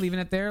good with leaving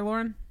it there,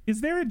 Lauren?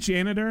 Is there a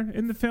janitor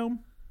in the film?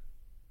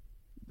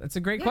 That's a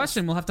great Yes.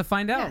 question. We'll have to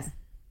find out. Yes.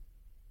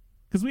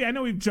 Because I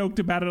know we've joked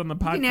about it on the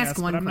can ask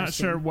podcast, one but I'm not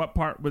question. sure what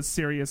part was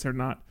serious or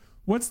not.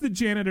 What's the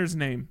janitor's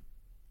name?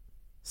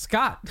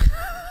 Scott.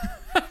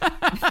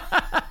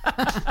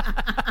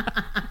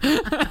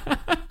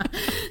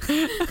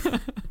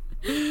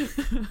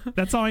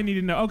 That's all I need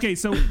to know. Okay,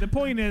 so the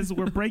point is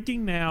we're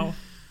breaking now.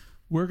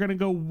 We're going to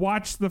go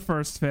watch the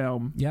first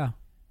film. Yeah.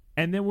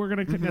 And then we're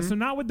going to... So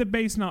not with the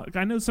base knowledge.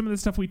 I know some of the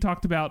stuff we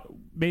talked about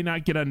may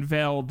not get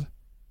unveiled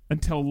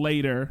until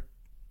later.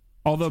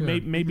 Although Sure.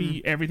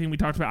 maybe everything we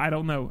talked about, I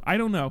don't know.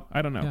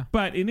 Yeah.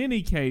 But in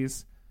any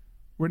case,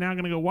 we're now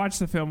going to go watch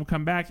the film,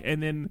 come back,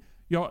 and then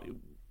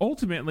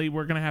ultimately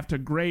we're going to have to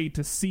grade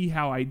to see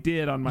how I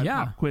did on my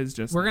pop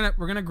quiz. We're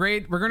gonna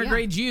grade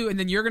grade you, and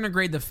then you're gonna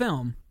grade the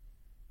film.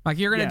 Like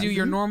you're gonna Yes. do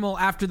your normal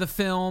after the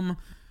film,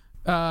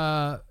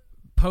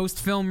 post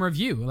film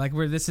review. Like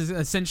where this is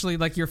essentially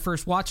like your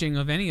first watching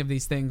of any of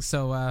these things.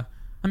 So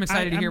I'm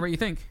excited to hear what you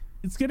think.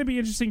 It's going to be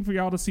interesting for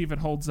y'all to see if it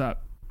holds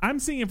up. I'm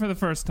seeing it for the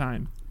first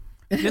time.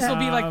 This will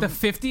be like the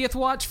 50th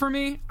watch for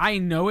me. I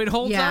know it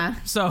holds Yeah.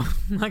 up, so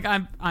like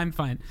I'm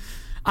fine.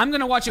 I'm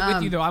gonna watch it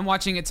with you though. I'm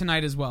watching it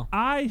tonight as well.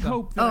 I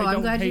hope that I I'm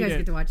don't glad hate you guys it.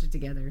 get to watch it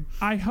together.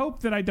 I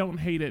hope that I don't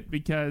hate it,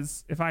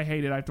 because if I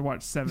hate it, I have to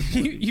watch 7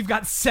 You've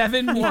got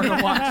 7 more to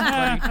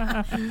watch,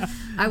 buddy.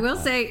 I will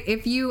say,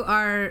 if you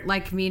are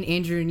like me and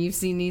Andrew and you've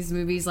seen these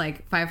movies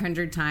like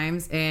 500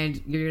 times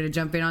and you're going to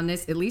jump in on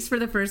this, at least for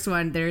the first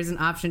one, there is an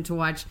option to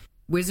watch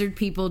Wizard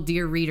People,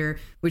 Dear Reader,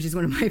 which is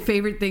one of my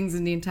favorite things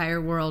in the entire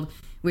world,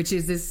 which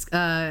is this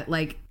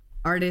like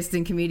artist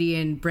and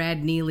comedian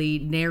Brad Neely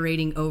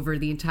narrating over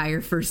the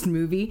entire first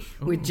movie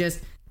with just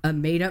a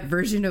made-up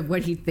version of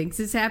what he thinks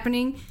is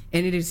happening,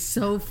 and it is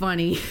so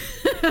funny.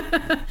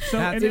 So,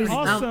 and then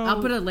also,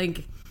 I'll put a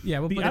link. Yeah,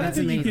 we'll the put other that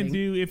thing in. you can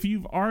amazing. do, if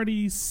you've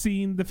already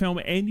seen the film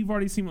and you've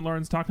already seen what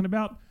Lauren's talking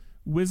about,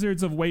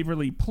 Wizards of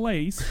Waverly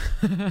Place,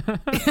 you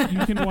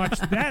can watch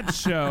that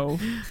show.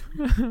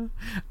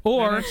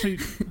 Or Actually,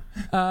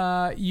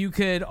 you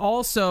could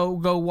also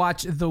go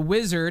watch The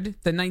Wizard,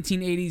 the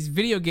 1980s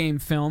video game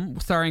film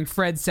starring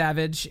Fred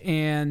Savage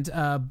and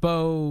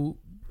Bo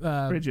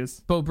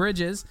Bridges. Bo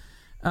Bridges.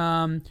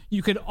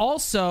 You could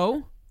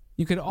also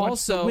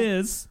Watch The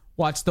Wiz.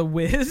 watch The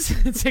Wiz.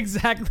 It's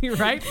exactly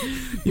right.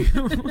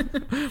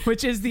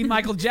 Which is the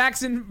Michael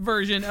Jackson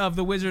version of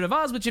The Wizard of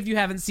Oz, which if you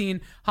haven't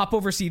seen, hop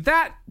over, see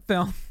that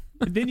film.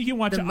 And then you can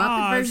watch The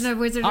Muppet version of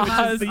Wizard of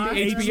Oz, the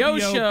HBO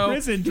show.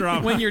 Prison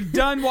drama. When you're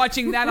done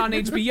watching that on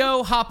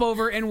HBO, hop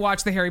over and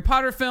watch the Harry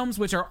Potter films,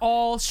 which are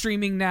all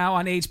streaming now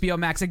on HBO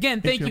Max.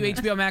 Again, thank you,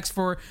 HBO Max,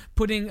 for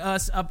putting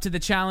us up to the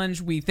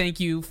challenge. We thank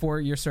you for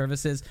your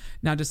services.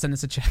 Now just send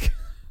us a check.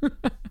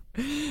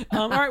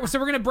 All right, so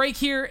we're going to break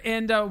here,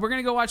 and we're going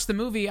to go watch the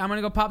movie. I'm going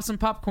to go pop some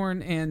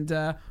popcorn, and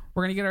we're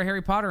going to get our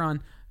Harry Potter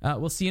on.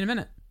 We'll see you in a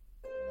minute.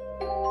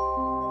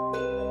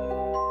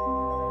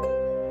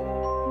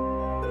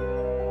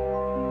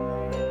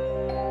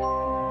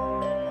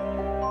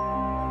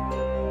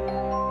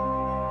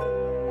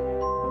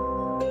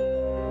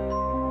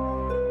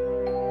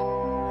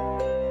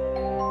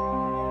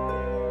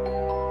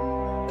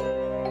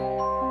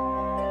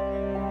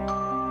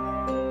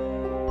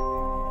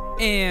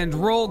 And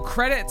roll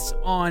credits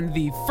on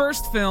the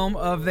first film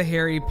of the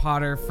Harry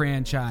Potter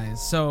franchise.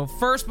 So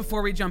first,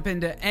 before we jump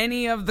into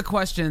any of the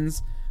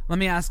questions, let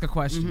me ask a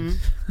question.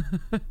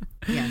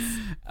 Yes.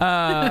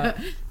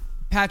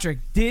 Patrick,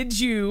 did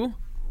you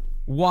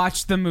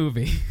watch the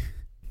movie?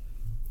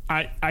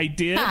 I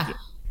did,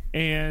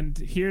 and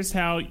here's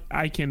how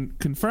I can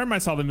confirm I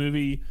saw the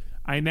movie.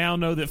 I now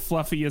know that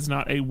Fluffy is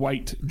not a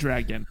white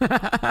dragon.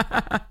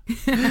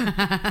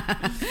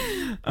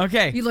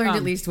 Okay. You learned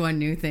at least one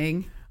new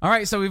thing. All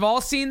right, so we've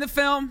all seen the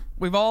film.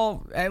 We've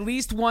all at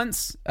least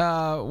once.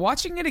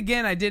 Watching it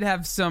again, I did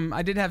have some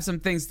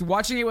things.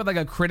 Watching it with like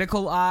a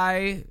critical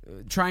eye,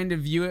 trying to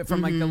view it from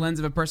like the lens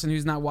of a person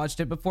who's not watched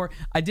it before.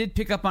 I did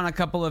pick up on a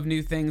couple of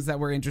new things that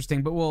were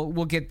interesting, but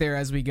we'll get there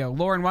as we go.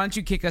 Lauren, why don't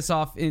you kick us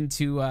off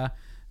into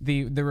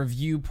the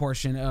review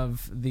portion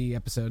of the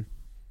episode?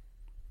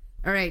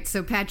 All right,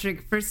 so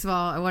Patrick, first of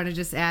all, I want to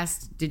just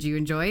ask, did you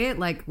enjoy it?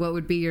 Like, what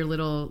would be your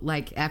little,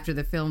 like, after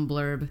the film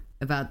blurb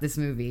about this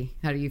movie?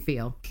 How do you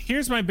feel?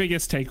 Here's my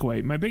biggest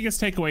takeaway. My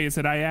biggest takeaway is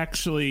that I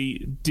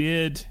actually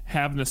did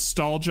have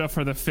nostalgia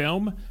for the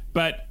film,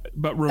 but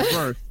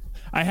reverse.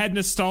 I had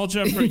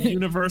nostalgia for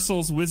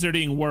Universal's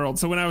Wizarding World.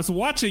 So when I was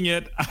watching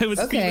it, I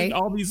was feeling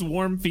all these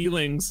warm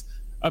feelings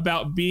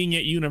about being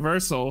at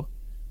Universal.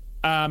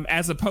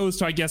 As opposed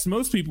to, I guess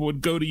most people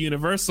would go to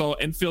Universal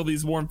and feel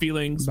these warm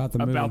feelings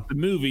about the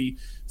movie.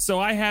 So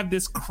I have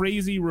this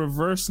crazy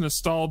reverse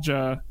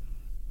nostalgia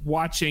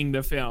watching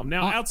the film.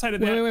 Now, outside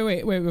of that...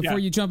 Wait, before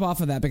you jump off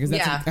of that, because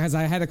because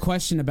I had a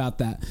question about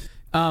that.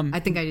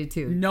 I think I did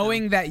too.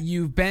 Knowing that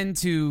you've been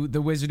to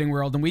the Wizarding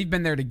World and we've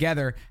been there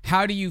together,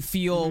 how do you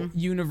feel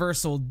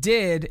Universal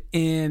did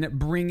in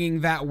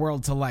bringing that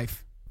world to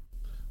life?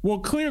 Well,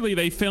 clearly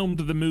they filmed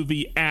the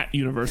movie at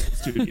Universal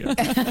Studios.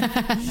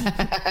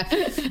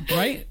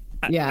 Right?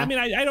 Yeah. I mean,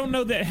 I don't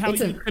know that how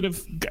you could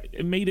have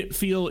made it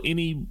feel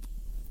any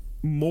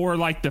more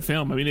like the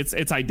film. I mean,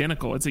 it's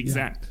identical. It's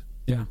exact.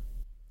 Yeah.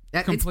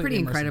 It's pretty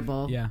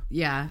incredible. Yeah.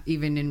 Yeah,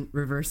 even in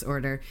reverse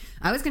order.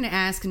 I was going to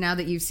ask, now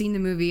that you've seen the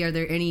movie, are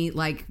there any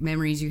like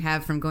memories you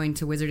have from going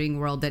to Wizarding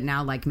World that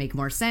now like make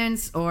more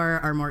sense or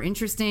are more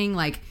interesting?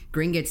 Like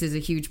Gringotts is a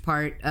huge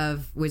part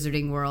of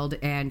Wizarding World,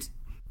 and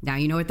now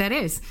you know what that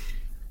is.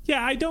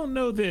 Yeah, I don't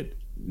know that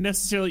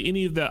necessarily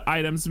any of the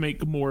items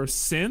make more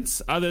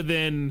sense other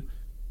than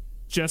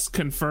just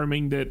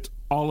confirming that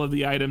all of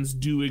the items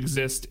do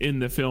exist in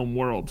the film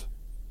world.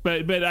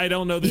 But I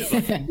don't know that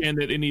like, again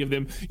that any of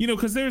them, you know,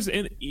 because there's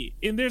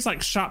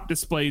like shop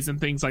displays and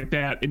things like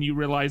that, and you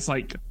realize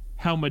like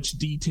how much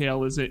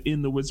detail is it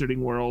in the Wizarding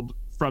World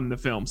from the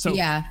film. So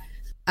yeah.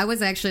 I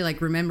was actually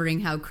like remembering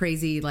how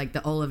crazy like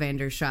the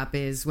Ollivander shop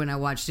is when I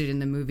watched it in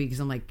the movie, because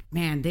I'm like,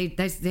 man, they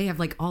have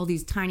like all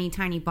these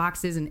tiny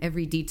boxes and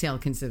every detail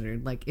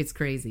considered. Like it's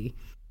crazy.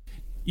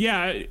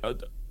 Yeah,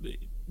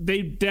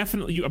 they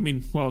definitely. I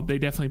mean, well, they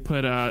definitely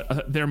put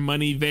their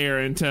money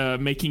there into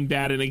making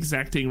that an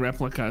exacting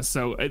replica.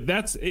 So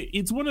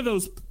it's one of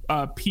those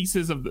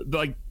pieces of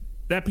like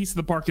that piece of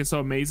the park is so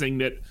amazing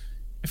that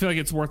I feel like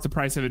it's worth the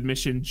price of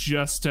admission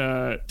just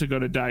to go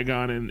to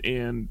Diagon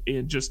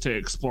and just to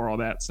explore all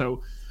that.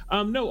 So,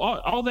 no,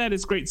 all that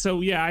is great.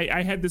 So, yeah,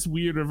 I had this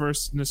weird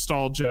reverse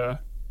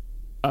nostalgia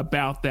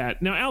about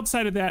that. Now,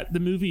 outside of that, the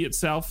movie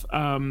itself,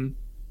 I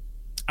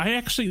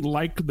actually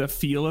like the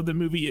feel of the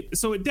movie.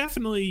 So it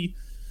definitely,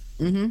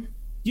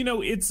 you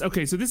know, it's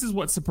okay. So this is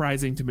what's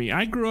surprising to me.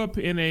 I grew up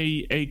in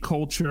a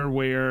culture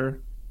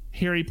where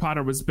Harry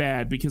Potter was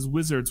bad because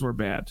wizards were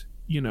bad.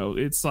 You know,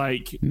 it's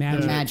like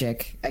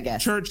magic, I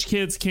guess. Church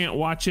kids can't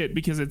watch it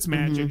because it's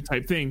magic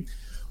type thing.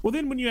 Well,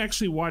 then when you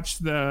actually watch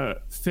the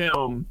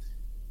film,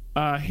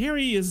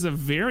 Harry is a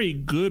very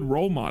good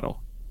role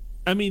model.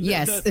 I mean,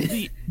 yes.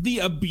 the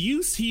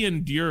abuse he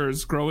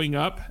endures growing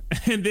up,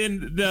 and then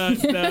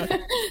the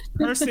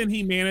person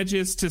he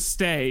manages to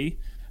stay,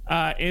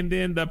 and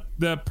then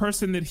the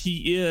person that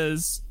he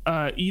is,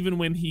 even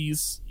when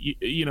he's,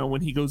 you know,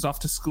 when he goes off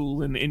to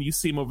school and you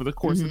see him over the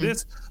course of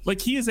this,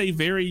 like he is a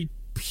very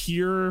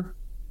pure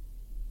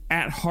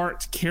at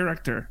heart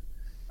character,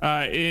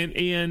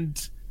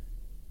 and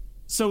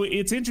So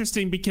it's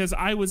interesting because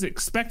I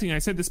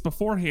said this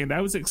beforehand,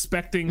 I was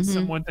expecting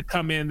someone to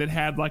come in that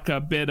had like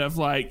a bit of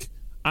like,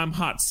 I'm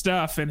hot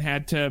stuff and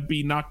had to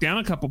be knocked down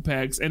a couple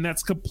pegs. And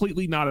that's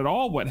completely not at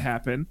all what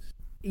happened.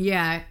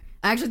 Yeah.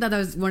 I actually thought that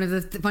was one of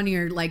the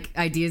funnier like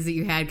ideas that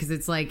you had, because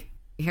it's like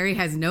Harry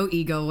has no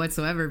ego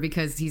whatsoever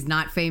because he's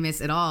not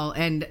famous at all.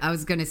 And I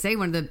was going to say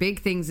one of the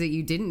big things that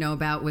you didn't know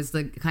about was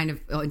the kind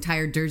of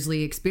entire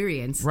Dursley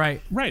experience.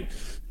 Right.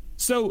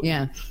 So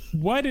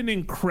what an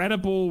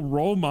incredible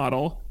role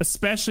model,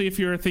 especially if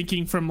you're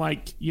thinking from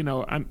like, you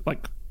know, I'm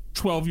like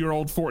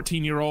 12-year-old,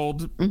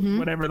 14-year-old,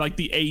 whatever, like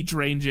the age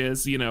range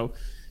is, you know.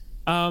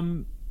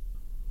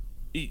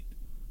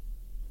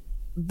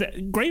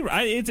 Great.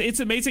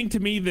 It's amazing to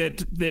me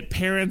that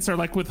parents are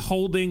like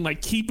withholding,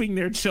 like keeping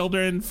their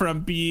children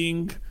from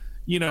being,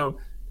 you know,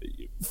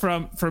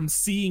 from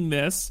seeing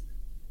this.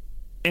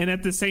 And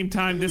at the same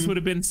time, this would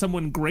have been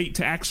someone great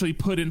to actually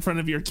put in front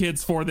of your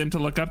kids for them to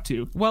look up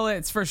to. Well,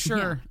 it's for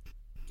sure.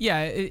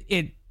 Yeah,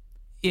 it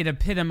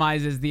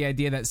epitomizes the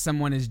idea that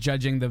someone is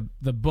judging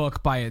the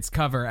book by its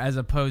cover, as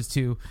opposed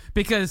to,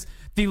 because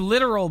the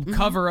literal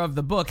cover of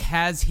the book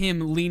has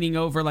him leaning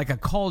over like a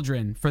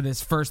cauldron for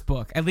this first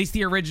book. At least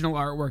the original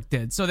artwork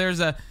did. So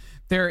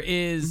there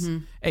is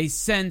a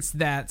sense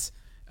that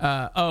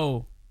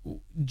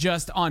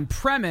just on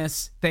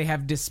premise they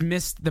have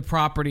dismissed the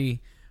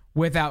property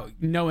without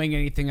knowing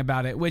anything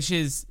about it, which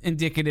is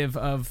indicative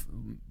of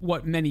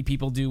what many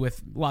people do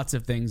with lots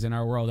of things in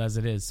our world as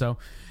it is. So,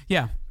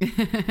 yeah.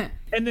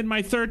 And then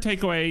my third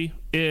takeaway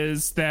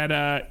is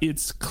that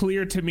it's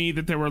clear to me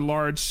that there were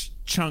large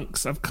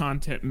chunks of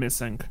content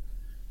missing.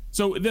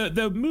 So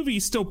the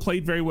movie still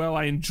played very well.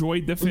 I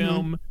enjoyed the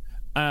film,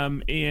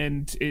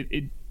 and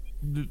it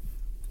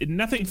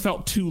nothing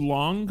felt too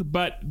long,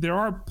 but there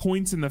are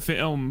points in the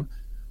film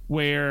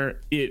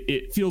where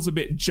it feels a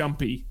bit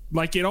jumpy.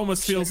 Like it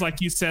almost feels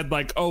like you said,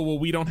 like, oh, well,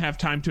 we don't have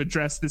time to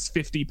address this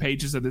 50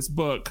 pages of this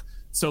book,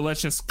 so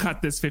let's just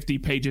cut this 50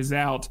 pages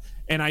out.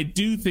 And I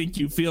do think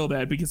you feel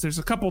that, because there's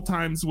a couple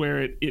times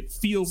where it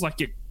feels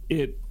like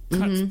it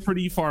cuts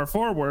pretty far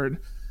forward.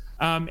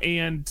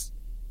 And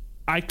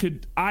I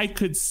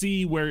could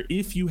see where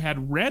if you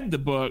had read the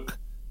book,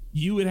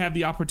 you would have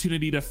the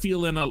opportunity to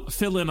fill in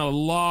a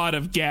lot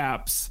of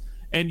gaps,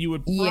 and you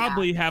would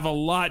probably have a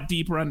lot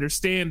deeper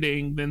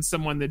understanding than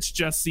someone that's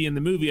just seeing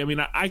the movie. I mean,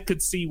 I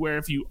could see where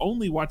if you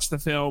only watch the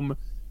film,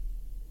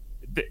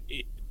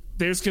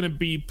 there's going to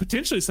be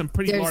potentially some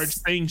pretty large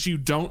things you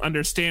don't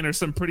understand, or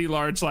some pretty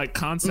large like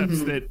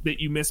concepts that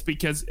you miss,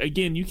 because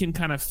again, you can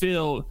kind of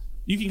feel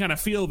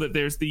that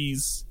there's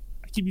these.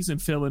 I keep using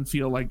 "feel" and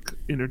 "feel" like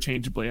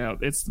interchangeably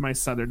out. It's my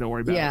Southern. Don't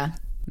worry about it.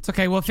 It's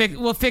okay. We'll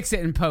fix it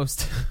in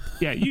post.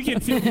 Yeah, you can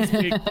feel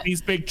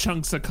these big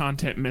chunks of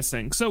content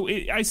missing. So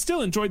I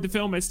still enjoyed the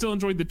film. I still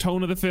enjoyed the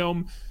tone of the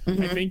film.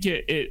 I think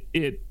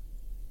it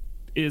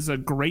is a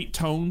great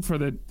tone for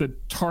the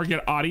target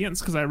audience,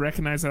 because I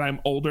recognize that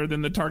I'm older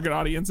than the target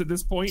audience at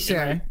this point. Sure.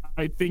 And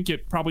I think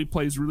it probably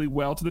plays really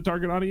well to the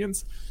target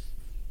audience.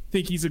 I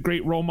think he's a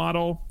great role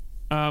model,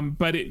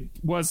 but it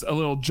was a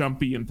little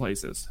jumpy in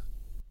places.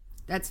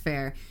 That's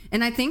fair.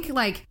 And I think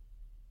like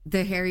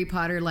the Harry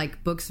Potter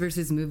like books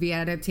versus movie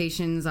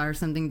adaptations are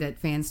something that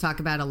fans talk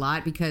about a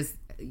lot, because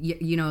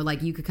you know,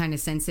 like you could kind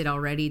of sense it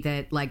already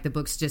that like the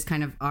books just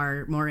kind of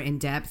are more in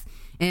depth.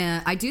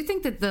 And I do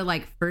think that the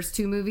like first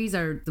two movies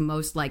are the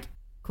most like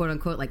quote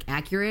unquote like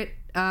accurate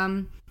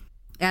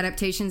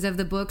adaptations of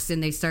the books,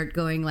 and they start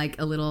going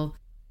like a little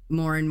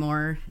more and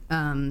more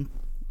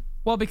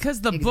well,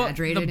 because the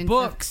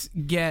books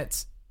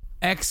get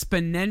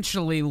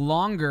exponentially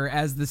longer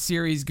as the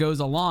series goes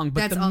along,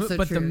 but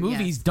the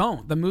movies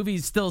don't. The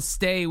movies still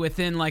stay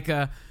within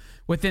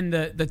within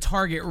the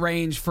target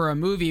range for a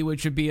movie,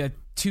 which would be a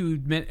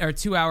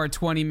 2 hour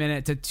 20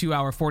 minute to 2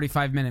 hour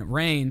 45 minute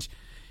range.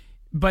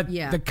 But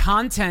the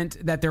content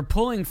that they're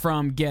pulling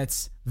from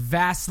gets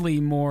vastly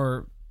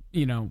more,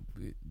 you know,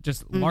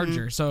 just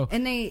larger. So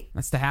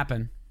that's to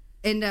happen.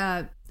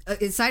 And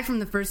aside from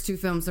the first two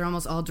films, they're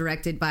almost all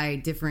directed by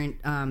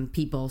different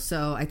people.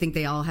 So I think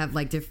they all have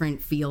like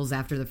different feels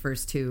after the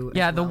first two.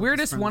 Yeah, the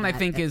weirdest one I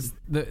think is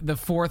the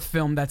fourth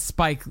film. That's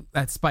Spike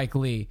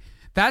Lee.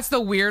 That's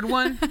the weird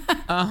one.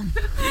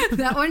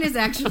 That one is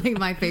actually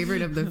my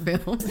favorite of the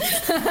films.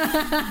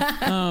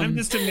 I'm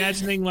just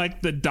imagining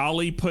like the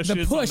dolly pushes.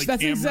 The push.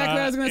 That's camera. Exactly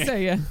what I was going to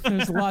say. Yeah,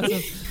 there's lots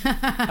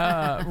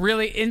of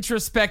really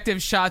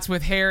introspective shots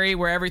with Harry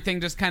where everything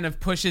just kind of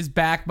pushes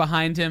back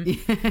behind him.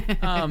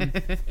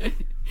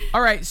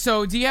 All right.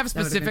 So, do you have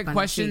specific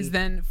questions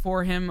then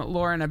for him,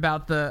 Lauren,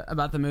 about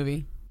the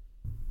movie?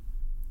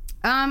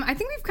 I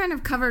think we've kind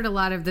of covered a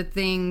lot of the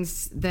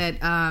things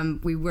that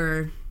we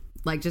were.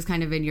 Like just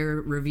kind of in your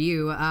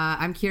review.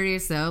 I'm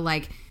curious though,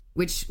 like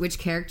which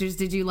characters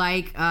did you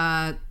like?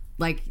 I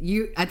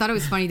thought it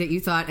was funny that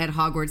you thought at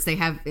Hogwarts they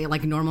have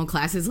like normal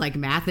classes like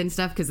math and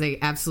stuff, because they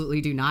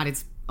absolutely do not.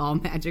 It's all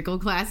magical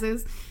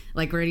classes.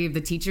 Like, were any of the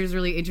teachers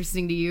really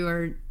interesting to you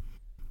or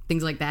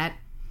things like that?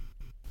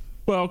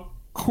 Well,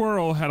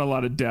 Quirrell had a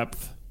lot of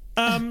depth.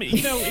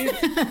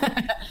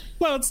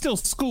 It's still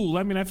school.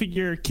 I mean, I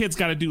figure kids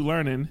got to do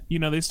learning.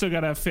 They still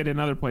got to fit in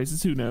other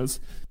places. Who knows?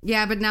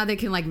 Yeah, but now they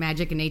can like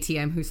magic an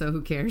ATM.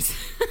 Who cares?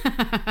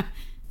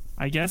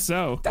 I guess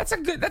so. That's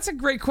a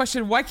great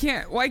question. Why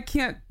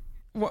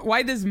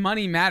does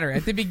money matter?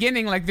 At the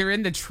beginning, like they're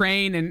in the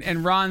train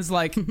and Ron's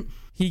like,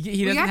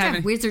 he doesn't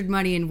have wizard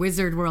money in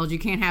Wizard World. You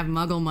can't have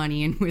Muggle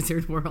money in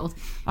Wizard World.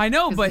 I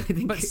know, but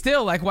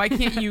still, like, why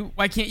can't you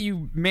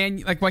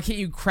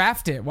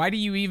craft it? Why do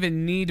you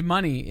even need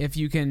money if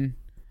you can?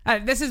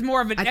 This is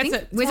more of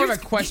a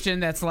question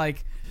that's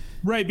like.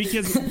 Right,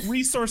 because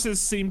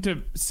resources seem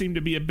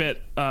to be a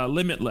bit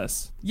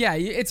limitless. Yeah,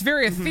 it's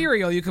very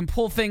ethereal. You can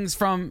pull things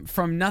from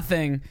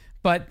nothing.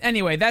 But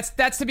anyway,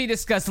 that's to be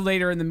discussed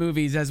later in the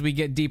movies as we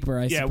get deeper,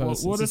 I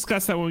suppose. Yeah, we'll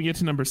discuss that when we get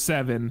to number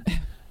 7.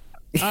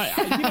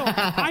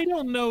 I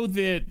don't know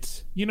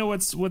that.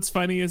 What's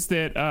funny is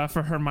that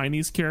for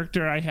Hermione's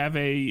character, I have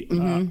a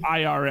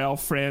IRL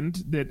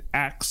friend that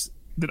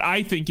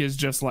I think is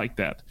just like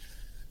that.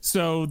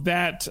 So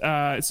that.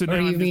 So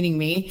are you meaning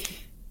me?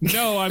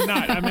 No, I'm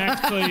not. I'm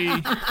actually.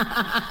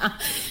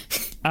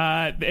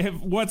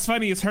 What's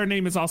funny is her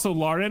name is also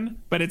Lauren,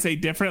 but it's a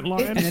different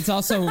Lauren, and it's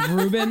also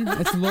Ruben.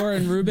 It's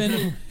Lauren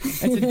Rubin.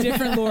 It's a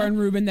different Lauren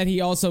Rubin that he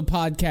also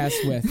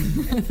podcasts with.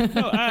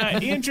 No,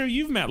 Andrew,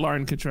 you've met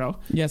Lauren Cottrell.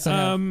 Yes,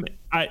 I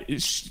have.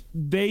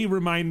 They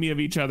remind me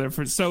of each other,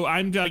 so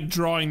I'm like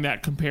drawing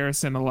that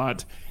comparison a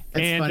lot.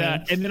 That's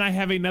funny. And then I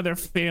have another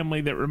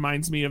family that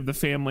reminds me of the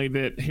family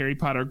that Harry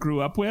Potter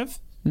grew up with.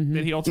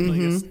 That he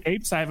ultimately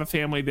escapes. I have a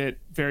family that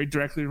very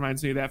directly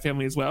reminds me of that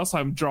family as well, so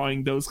I'm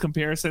drawing those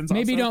comparisons.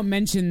 Maybe also. Don't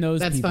mention those.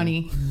 That's people.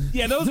 Funny.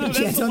 Yeah, those. That's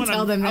the don't one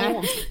tell them that. I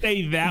won't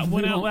say that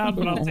one out loud,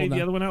 but I'll say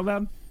the other one out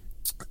loud.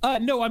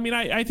 No, I mean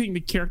I think the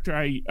character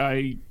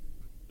I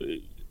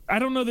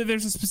don't know that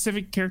there's a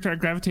specific character I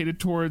gravitated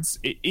towards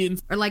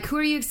or like who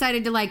are you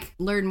excited to like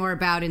learn more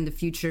about in the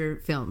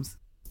future films?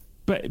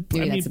 But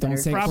Maybe I mean,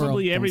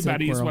 probably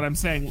everybody is what I'm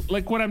saying.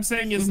 Like what I'm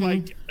saying is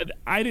like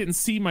I didn't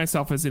see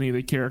myself as any of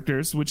the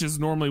characters, which is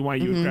normally why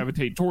you would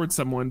gravitate towards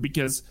someone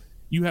because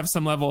you have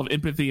some level of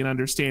empathy and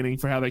understanding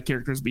for how that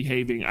character is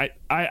behaving.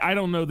 I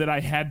don't know that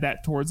I had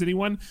that towards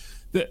anyone.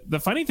 The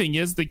funny thing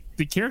is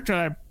the character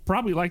I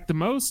probably liked the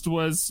most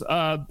was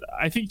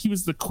I think he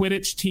was the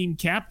Quidditch team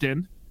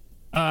captain.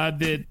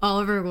 That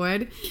Oliver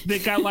Wood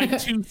that got like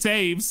 2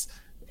 saves.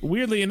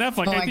 Weirdly enough,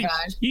 like I think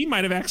he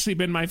might have actually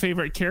been my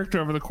favorite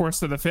character over the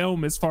course of the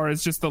film as far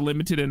as just the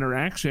limited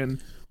interaction.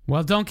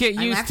 Well, don't get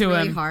used to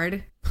really him.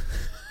 Hard.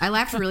 I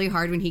laughed really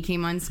hard when he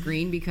came on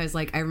screen because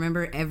like I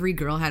remember every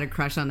girl had a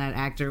crush on that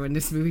actor when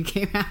this movie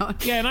came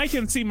out. Yeah, and I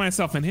can see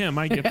myself in him.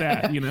 I get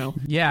that,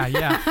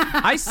 Yeah.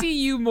 I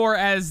see you more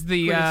as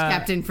the Quidditch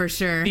captain for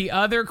sure. The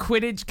other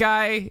Quidditch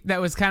guy that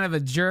was kind of a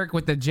jerk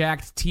with the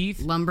jacked teeth.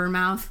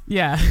 Lumbermouth.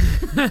 Yeah.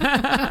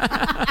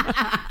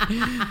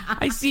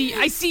 I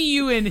see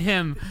you in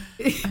him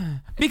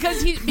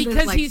because he's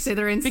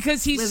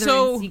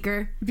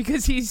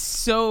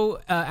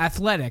so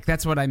athletic.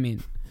 That's what I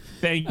mean.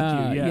 Thank you.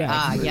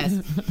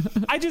 Yes.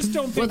 I just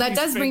don't think. Well, that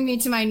does bring me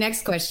to my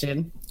next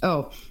question.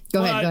 Oh,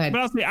 go ahead.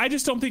 But I'll say, I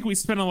just don't think we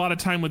spent a lot of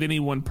time with any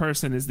one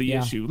person is the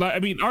issue. Like, I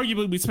mean,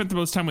 arguably we spent the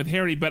most time with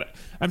Harry, but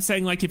I'm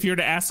saying like if you're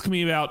to ask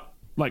me about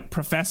like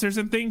professors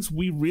and things,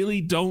 we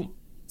really don't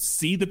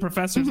see the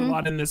professors a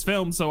lot in this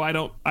film. So I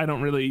don't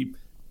really.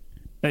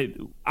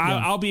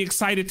 I'll be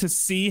excited to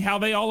see how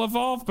they all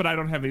evolve, but I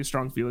don't have any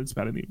strong feelings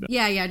about any of them.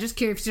 Yeah. Just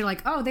curious. You're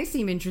like, oh, they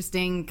seem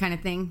interesting, kind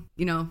of thing.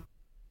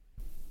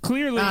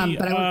 Clearly,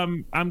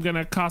 I'm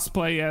gonna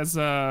cosplay as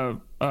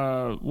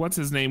what's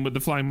his name with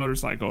the flying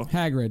motorcycle?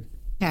 Hagrid.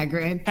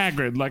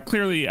 Like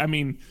clearly, I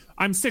mean,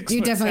 I'm 6 You'd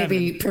foot definitely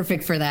 7. be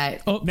perfect for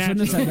that. Oh, shouldn't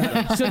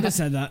have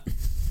said that.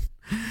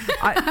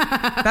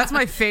 That's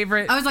my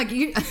favorite. I was like,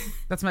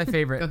 that's my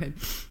favorite. Go ahead.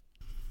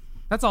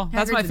 That's all.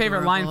 That's my favorite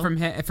adorable.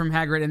 line from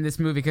Hagrid in this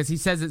movie because he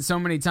says it so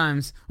many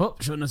times. Oh,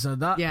 shouldn't have said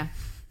that. Yeah.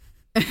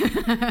 I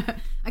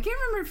can't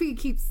remember if he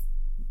keeps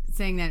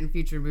saying that in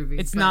future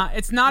movies. It's not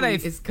a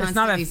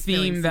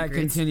theme that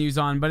continues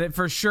on, but it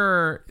for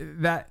sure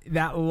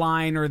that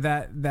line or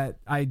that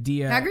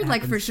idea. Hagrid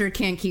like for sure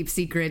can't keep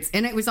secrets,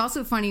 and it was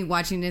also funny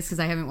watching this because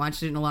I haven't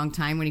watched it in a long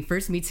time. When he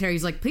first meets Harry,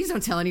 he's like, "Please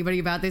don't tell anybody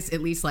about this."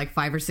 At least like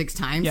 5 or 6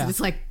 times. Yeah. And it's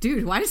like,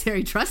 dude, why does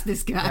Harry trust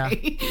this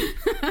guy?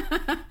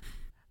 Yeah.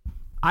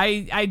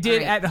 I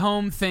did at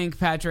home think,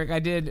 Patrick. I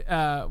did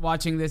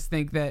watching this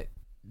think that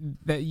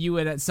you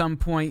would at some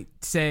point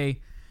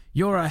say,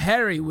 "You're a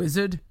Harry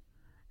wizard."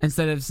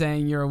 Instead of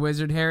saying you're a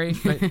wizard, Harry,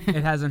 but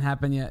it hasn't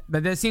happened yet.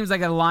 But that seems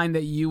like a line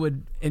that you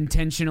would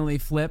intentionally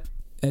flip.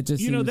 It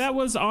just seems... that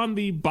was on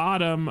the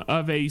bottom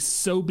of a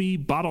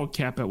Sobe bottle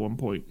cap at one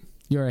point.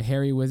 You're a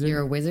Harry wizard?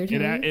 You're a wizard,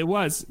 Harry? It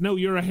was. No,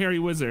 you're a Harry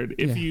wizard.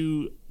 If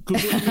you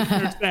Google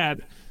search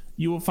that,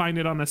 you will find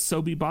it on a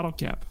Sobe bottle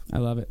cap. I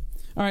love it.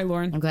 All right,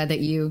 Lauren. I'm glad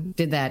that you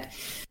did that.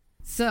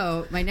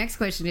 So my next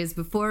question is,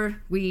 before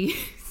we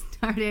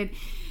started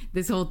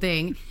this whole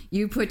thing,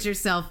 you put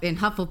yourself in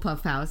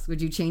Hufflepuff House.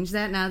 Would you change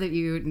that now that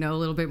you know a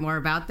little bit more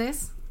about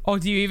this? Oh,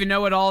 do you even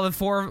know what all the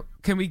 4?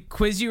 Can we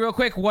quiz you real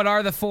quick? What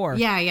are the 4?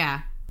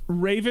 Yeah.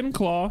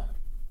 Ravenclaw,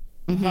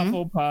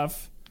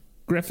 Hufflepuff,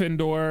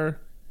 Gryffindor,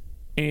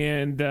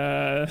 and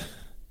the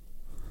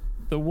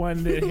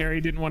one that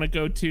Harry didn't want to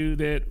go to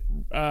that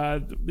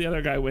the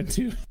other guy went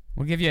to.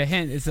 We'll give you a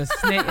hint. It's a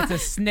snake. It's a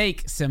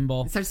snake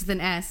symbol. It starts with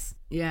an S.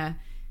 Yeah.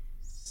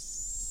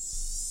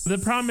 The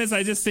problem is,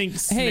 I just think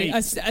snake. Hey,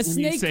 a when you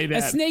snake. say A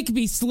that. snake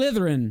be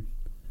Slytherin.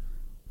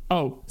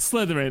 Oh,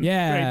 Slytherin.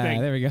 Yeah, Great,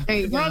 thanks. there we go. There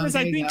you The problem is,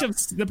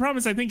 go. the problem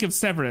is, I think of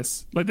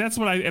Severus. Like that's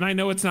what I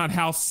know it's not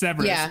House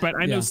Severus, Yeah. but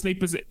I know Yeah.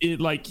 Snape is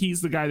like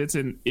he's the guy that's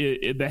in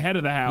the head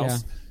of the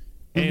house.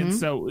 And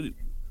so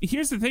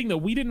here's the thing, though,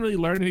 we didn't really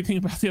learn anything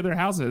about the other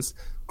houses.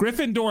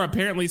 Gryffindor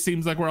apparently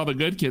seems like where all the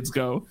good kids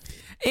go.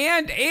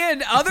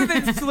 And other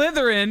than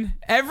Slytherin,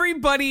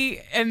 everybody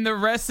in the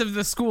rest of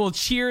the school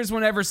cheers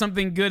whenever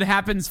something good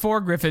happens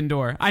for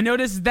Gryffindor. I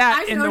noticed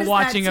that in the noticed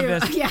watching that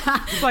of too. this.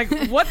 Yeah. It's like,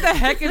 what the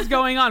heck is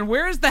going on?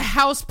 Where is the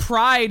house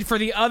pride for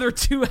the other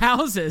 2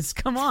 houses?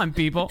 Come on,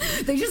 people.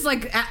 They just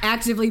like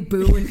actively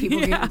boo when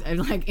people get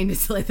like into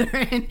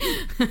Slytherin.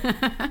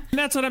 And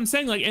that's what I'm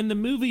saying. Like, and the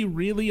movie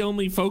really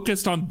only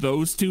focused on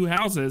those 2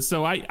 houses.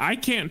 So I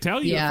can't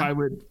tell you Yeah.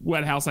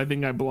 what house I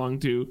think I belong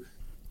to,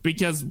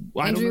 because I don't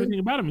know Andrew? anything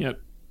about them yet.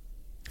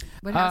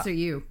 What house are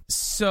you?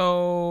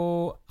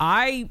 So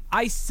I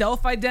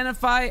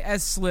self-identify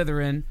as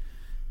Slytherin.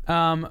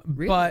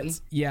 But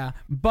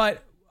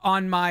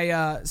on my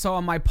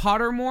on my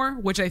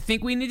Pottermore, which I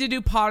think we need to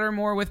do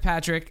Pottermore with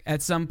Patrick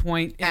at some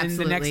point in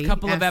the next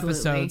couple of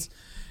episodes.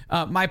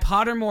 My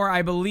Pottermore,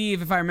 I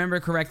believe, if I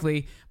remember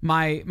correctly,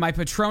 my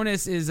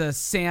Patronus is a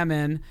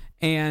salmon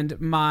and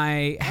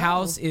my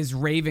house is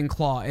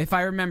Ravenclaw, if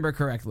I remember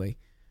correctly.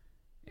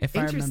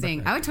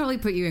 Interesting. I would totally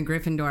put you in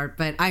Gryffindor,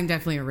 but I'm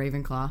definitely a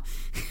Ravenclaw.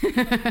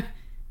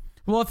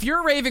 Well, if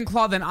you're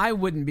Ravenclaw, then I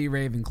wouldn't be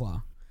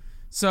Ravenclaw.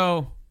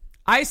 So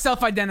I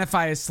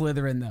self-identify as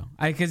Slytherin, though,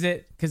 because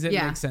it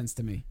makes sense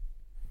to me.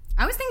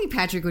 I was thinking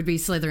Patrick would be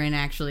Slytherin,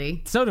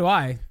 actually. So do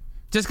I.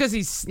 Just because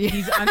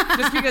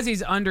just because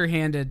he's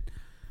underhanded,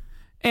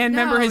 and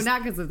No, remember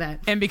not because of that.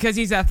 and because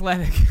he's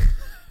athletic.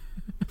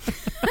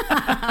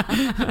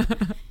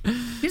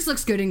 He just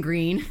looks good in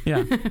green.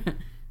 Yeah.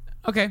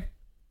 Okay.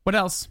 What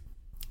else?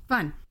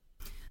 Fun.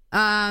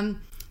 I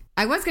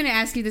was going to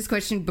ask you this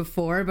question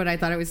before, but I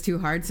thought it was too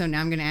hard, so now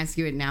I'm going to ask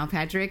you it now,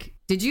 Patrick.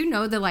 Did you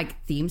know the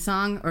theme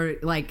song, or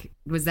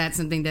was that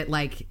something that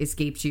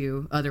escaped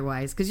you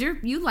otherwise? Because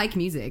you like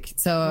music,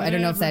 so I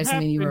don't know if that's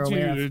something you were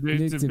aware of.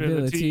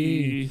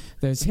 Predictability.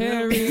 There's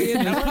Harry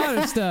and there's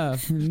Potter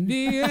stuff.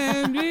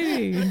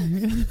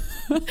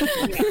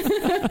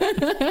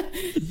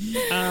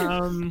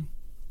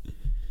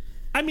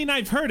 I mean,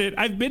 I've heard it.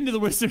 I've been to the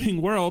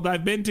Wizarding World.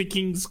 I've been to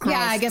King's Cross. Yeah,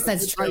 I guess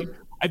that's true.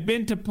 I've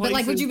been to places.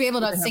 But would you be able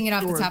to sing it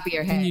off the top of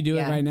your head? Can you do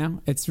it right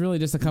now? It's really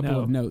just a couple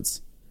of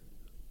notes.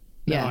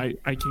 No, Yeah.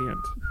 I can't.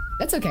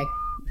 That's okay.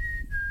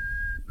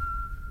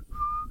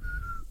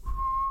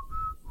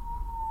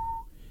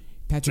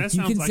 Patrick, That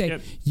sounds like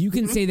it. you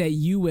can say that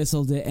you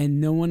whistled it, and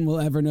no one will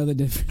ever know the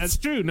difference. That's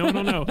true. No one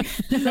will know.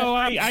 No,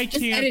 I Just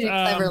can't. edit it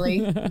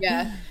cleverly.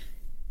 Yeah.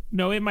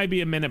 No, it might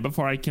be a minute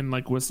before I can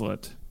whistle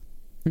it.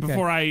 Okay.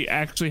 Before I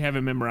actually have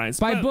it memorized.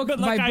 By But,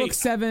 book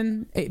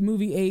 7,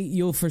 movie 8,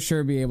 you'll for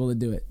sure be able to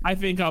do it. I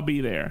think I'll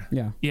be there.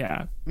 Yeah.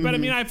 Yeah. But I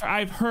mean,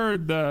 I've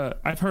heard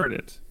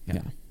it.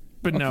 Yeah.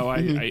 But no,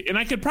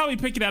 I could probably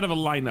pick it out of a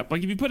lineup.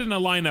 Like if you put it in a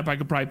lineup, I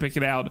could probably pick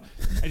it out.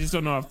 I just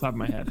don't know off the top of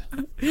my head.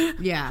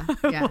 Yeah.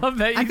 I love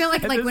that you I feel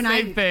like said the when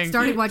same I thing.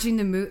 started watching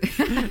the movie.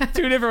 2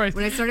 different ways.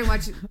 When I started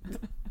watching.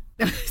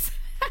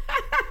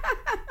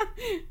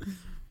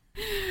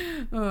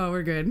 Oh,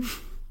 we're good.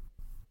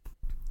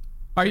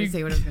 Are Did I you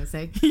say what I was gonna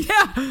say?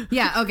 Yeah.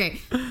 Yeah.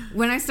 Okay.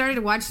 When I started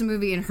to watch the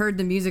movie and heard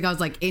the music, I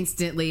was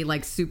instantly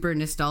super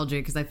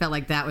nostalgic because I felt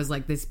like that was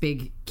this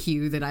big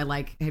cue that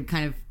I had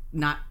kind of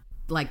not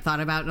thought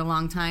about in a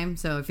long time.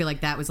 So I feel like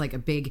that was a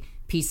big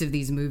piece of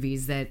these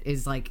movies that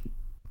is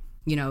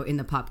in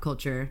the pop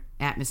culture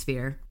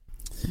atmosphere.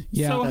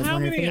 Yeah. So was how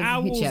wondering many if it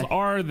owls hit ya.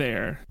 are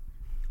there?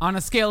 On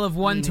a scale of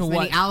 1 to as what?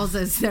 many owls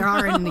as there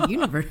are in the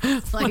universe.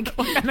 What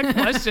kind of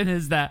question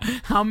is that?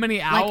 How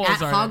many owls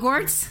at are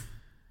Hogwarts?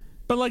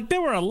 But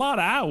there were a lot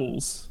of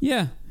owls. there?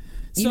 Yeah.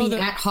 You mean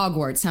at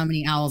Hogwarts? How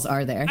many owls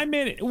are there? I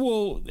mean,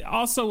 well,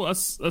 also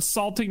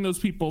assaulting those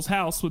people's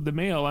house with the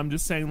mail. I'm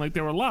just saying,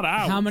 there were a lot of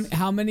owls.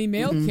 How many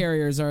mail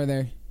carriers are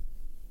there?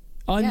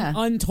 Yeah.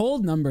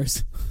 Untold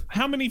numbers.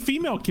 How many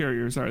female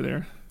carriers are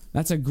there?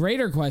 That's a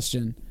greater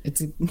question.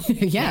 It's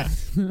yeah.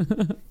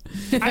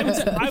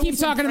 I Keep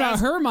talking about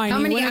Hermione. How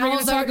many When are we going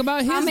owls to talk are-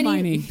 about how his many-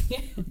 Hermione?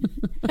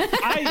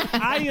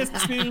 I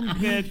assumed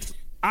that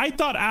I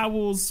thought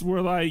owls were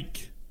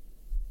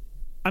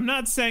I'm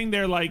not saying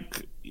they're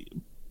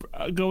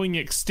going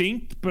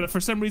extinct, but for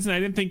some reason I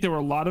didn't think there were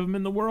a lot of them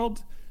in the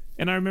world.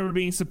 And I remember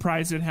being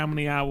surprised at how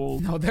many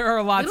owls. No, there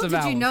are lots Little of did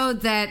owls. you know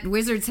that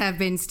wizards have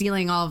been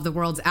stealing all of the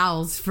world's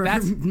owls for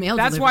mail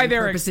that's delivery why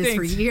they're purposes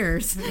for extinct.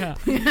 years. Yeah.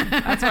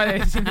 That's why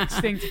they seem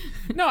extinct.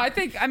 No, I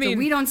So mean,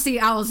 we don't see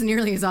owls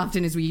nearly as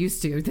often as we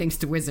used to, thanks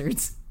to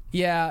wizards.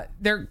 Yeah,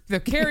 they're the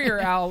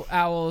carrier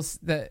owls.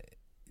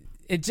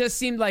 It just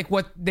seemed like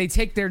what they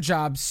take their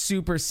job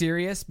super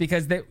serious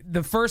because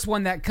the first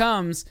one that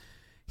comes,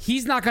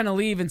 he's not going to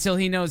leave until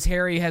he knows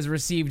Harry has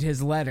received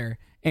his letter,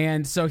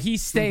 and so he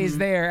stays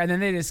there, and then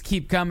they just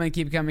keep coming.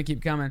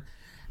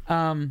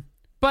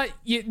 But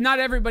not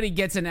everybody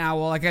gets an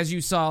owl. Like as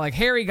you saw, like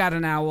Harry got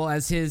an owl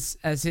as his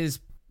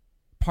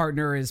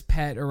partner, his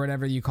pet, or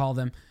whatever you call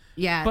them.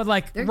 Yeah, but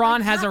like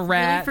Ron has a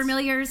rat. Really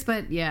familiars,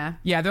 but yeah,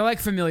 they're like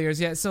familiars.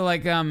 Yeah, so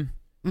like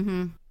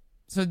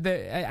so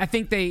I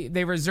think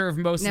they reserve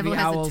most Neville of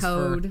the has a owls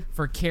toad.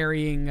 for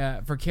carrying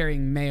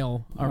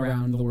mail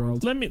around the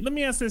world. Let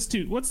me ask this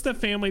too. What's the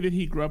family that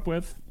he grew up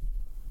with?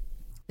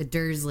 the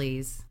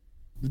Dursleys.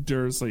 The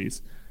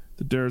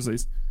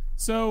Dursleys.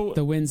 So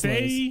The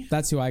Winslows.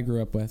 That's who I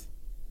grew up with.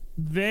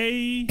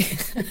 They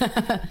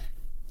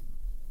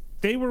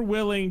were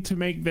willing to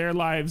make their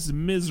lives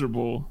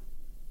miserable,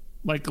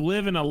 like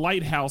live in a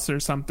lighthouse or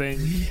something.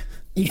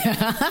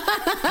 Yeah.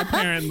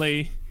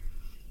 Apparently,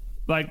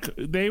 like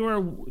they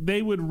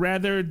would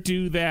rather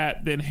do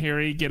that than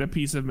Harry get a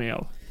piece of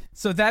mail.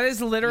 So that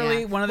is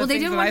literally one of the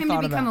things that I thought about.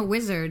 Well, they didn't want him to become a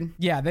wizard.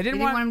 Yeah, they didn't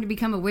want him to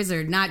become a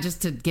wizard, not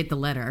just to get the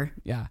letter.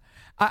 Yeah,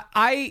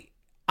 I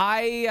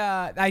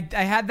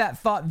had that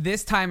thought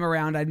this time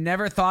around. I'd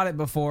never thought it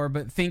before,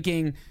 but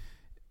thinking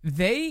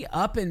they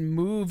up and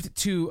moved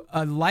to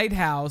a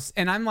lighthouse,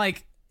 and I'm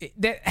like,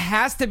 that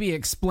has to be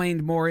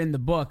explained more in the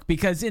book,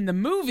 because in the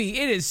movie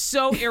it is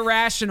so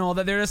irrational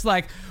that they're just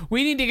like,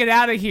 we need to get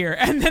out of here,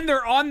 and then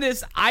they're on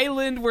this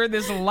island where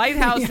this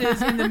lighthouse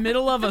is in the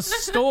middle of a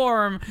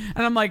storm,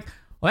 and I'm like,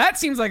 well, that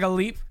seems like a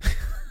leap.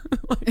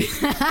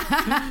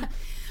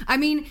 I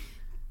mean,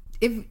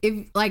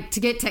 if like, to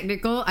get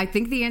technical, I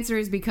think the answer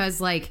is because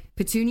like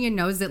Petunia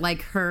knows that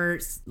like her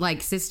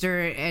like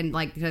sister and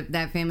like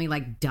that family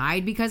like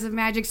died because of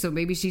magic, so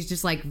maybe she's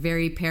just like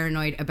very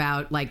paranoid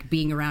about like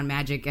being around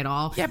magic at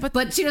all. Yeah,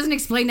 but she doesn't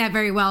explain that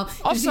very well.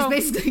 Also,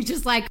 she's basically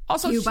just like,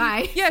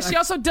 bye. Yeah, she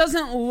also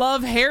doesn't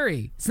love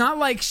Harry. It's not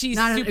like she's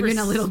not super even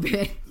a little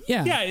bit.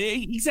 Yeah,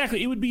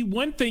 exactly. It would be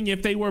one thing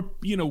if they were,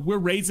 we're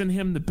raising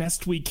him the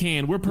best we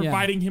can. We're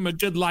providing him a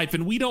good life,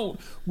 and we don't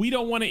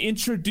want to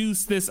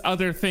introduce this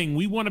other thing.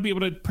 We want to be able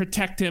to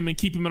protect him and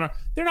keep him in our.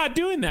 They're not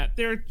doing that.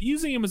 They're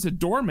using him as a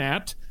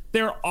doormat.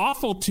 They're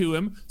awful to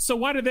him. So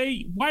why do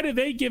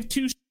they give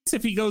two shits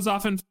if he goes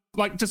off and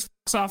like just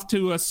fucks off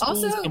to a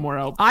school somewhere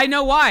else? I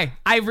know why.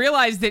 I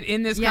realized it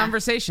in this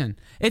conversation.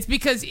 It's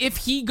because if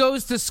he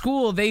goes to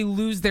school, they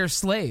lose their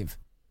slave.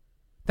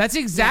 That's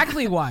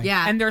exactly why.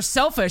 Yeah. And they're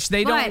selfish.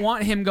 They don't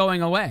want him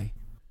going away.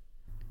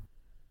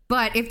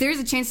 But if there's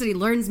a chance that he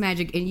learns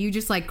magic and you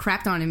just like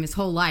crapped on him his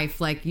whole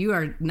life, like you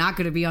are not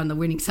going to be on the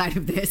winning side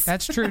of this.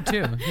 That's true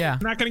too. Yeah.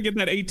 I'm not going to get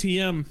that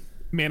ATM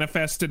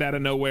manifested out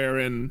of nowhere.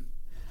 And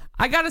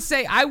I got to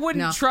say, I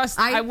wouldn't trust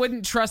an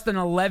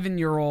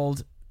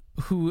 11-year-old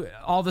who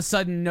all of a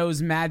sudden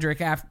knows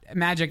magic after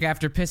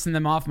pissing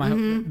them off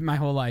my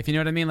whole life. You know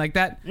what I mean? Like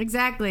that.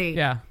 Exactly.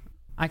 Yeah.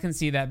 I can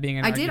see that being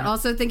an argument. I did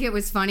also think it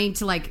was funny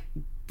to like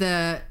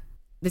the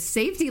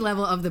safety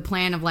level of the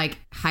plan of like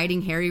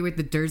hiding Harry with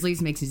the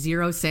Dursleys makes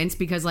zero sense,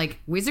 because like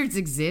wizards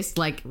exist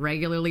like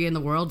regularly in the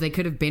world. They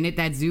could have been at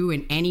that zoo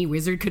and any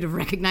wizard could have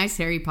recognized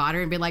Harry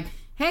Potter and been like,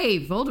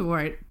 hey,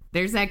 Voldemort,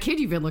 there's that kid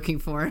you've been looking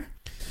for.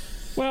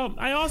 Well,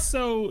 I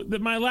also,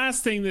 my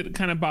last thing that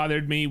kind of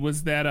bothered me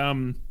was that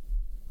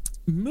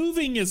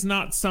moving is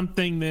not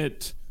something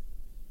that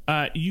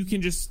you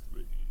can just,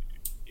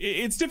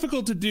 it's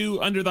difficult to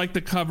do under like the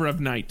cover of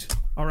night.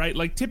 All right.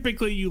 Like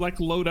typically you like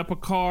load up a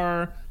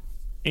car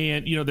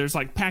and there's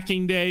like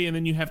packing day and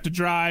then you have to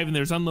drive and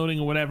there's unloading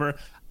or whatever.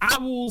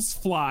 Owls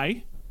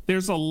fly.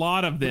 There's a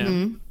lot of them.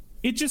 Mm-hmm.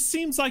 It just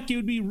seems like it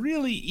would be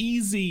really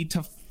easy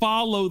to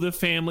follow the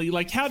family.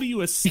 Like how do you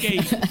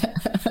escape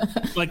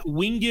like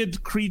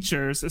winged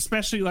creatures,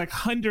 especially like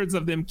hundreds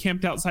of them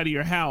camped outside of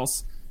your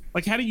house?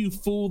 Like, how do you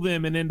fool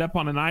them and end up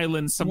on an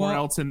island somewhere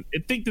else and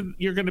think that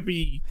you're going to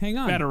be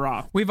better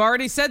off? We've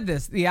already said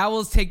this. The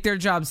owls take their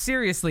job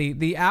seriously.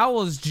 The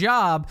owl's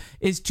job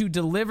is to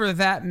deliver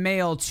that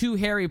mail to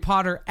Harry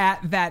Potter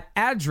at that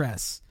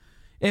address.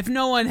 If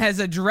no one has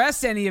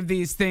addressed any of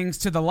these things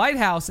to the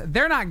lighthouse,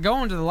 they're not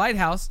going to the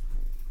lighthouse.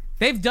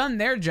 They've done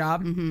their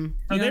job. Mm-hmm.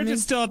 So they're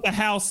just still at the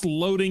house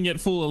loading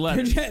it full of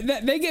letters.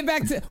 When they get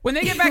back to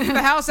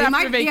the house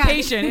after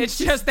vacation, it's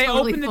just they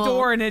totally open the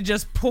door and it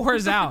just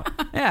pours out.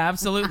 Yeah,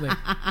 absolutely.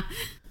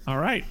 All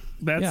right,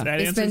 that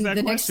answers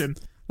that question.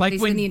 Like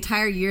when the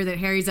entire year that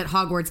Harry's at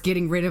Hogwarts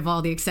getting rid of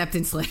all the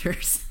acceptance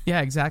letters. Yeah,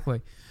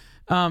 exactly.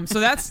 So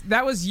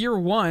that was year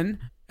one.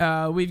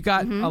 We've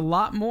got a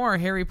lot more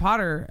Harry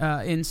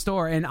Potter in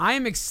store, and I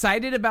am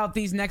excited about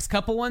these next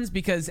couple ones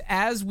because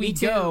as we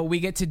go, we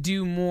get to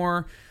do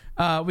more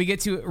We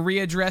get to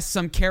readdress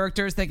some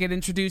characters that get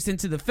introduced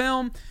into the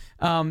film.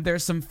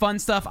 There's some fun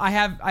stuff. I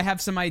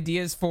have some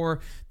ideas for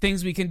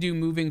things we can do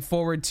moving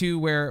forward too,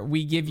 where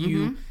we give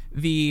you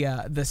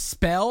the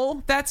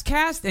spell that's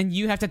cast, and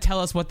you have to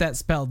tell us what that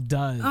spell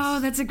does. Oh,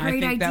 that's a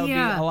great I think that would be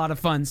idea. a lot of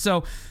fun.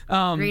 So,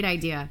 Great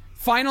idea.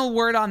 final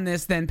word on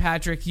this, then,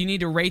 Patrick. You need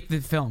to rate the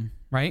film,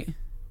 right?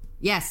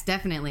 Yes,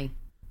 definitely.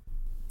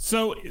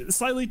 So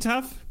slightly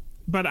tough,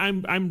 but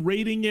I'm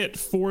rating it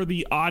for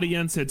the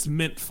audience it's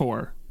meant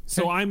for.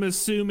 So I'm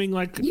assuming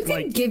You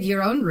can give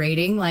your own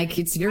rating, like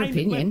it's your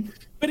opinion.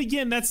 But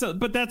again, that's a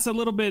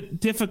little bit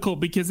difficult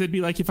because it'd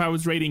be like if I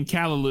was rating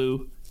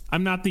Callaloo.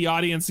 I'm not the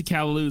audience that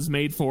Callaloo's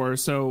made for.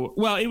 So,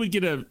 well, it would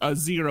get a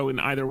 0 in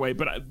either way.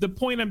 But the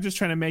point I'm just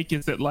trying to make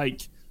is that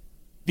like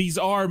these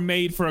are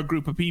made for a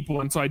group of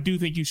people, and so I do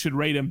think you should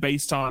rate them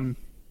based on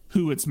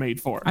who it's made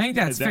for. I think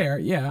that's fair.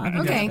 Yeah. I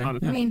think Okay. that's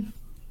fair. I mean,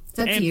 it's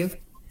up to you.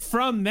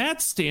 From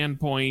that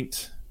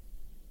standpoint,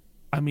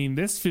 I mean,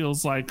 this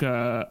feels like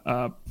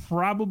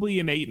probably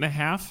an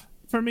 8.5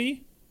 for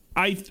me.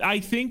 I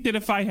think that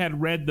if I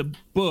had read the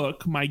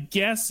book, my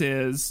guess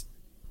is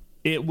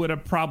it would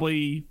have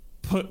probably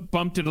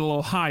bumped it a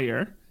little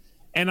higher.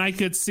 And I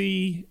could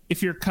see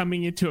if you're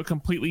coming into it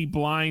completely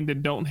blind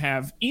and don't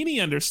have any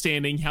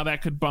understanding how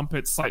that could bump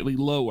it slightly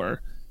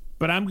lower.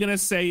 But I'm going to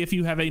say if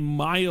you have a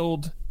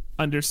mild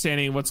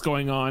understanding of what's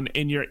going on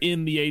and you're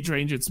in the age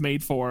range it's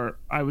made for,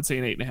 I would say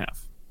an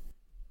 8.5.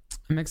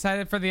 I'm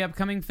excited for the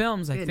upcoming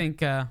films. Good. I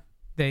think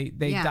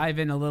they dive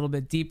in a little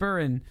bit deeper,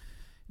 and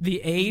the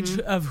age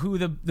of who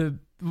the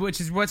which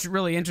is what's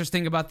really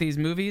interesting about these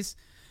movies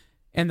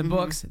and the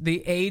books.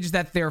 The age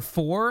that they're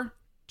for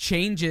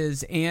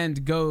changes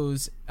and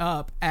goes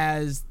up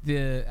as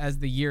the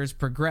years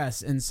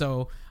progress, and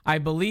so I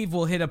believe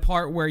we'll hit a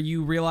part where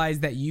you realize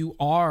that you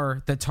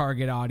are the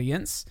target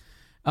audience.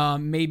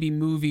 Maybe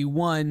movie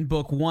 1,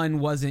 book 1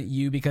 wasn't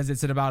you because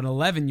it's about an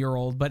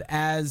 11-year-old, but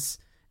as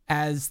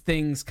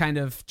things kind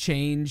of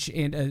change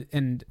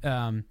and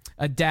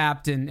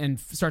adapt and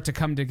start to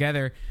come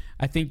together,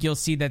 I think you'll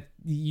see that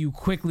you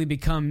quickly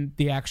become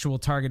the actual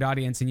target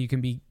audience, and you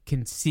can be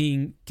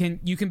seeing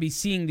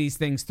these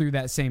things through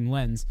that same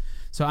lens.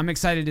 So I'm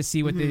excited to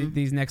see what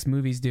these next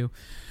movies do.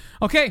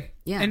 Okay.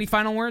 Yeah. Any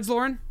final words,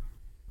 Lauren?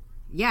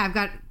 Yeah, I've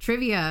got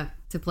trivia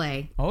to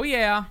play. Oh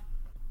yeah.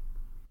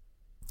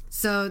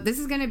 So this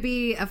is going to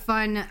be a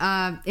fun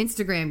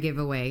Instagram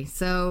giveaway.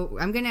 So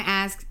I'm going to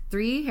ask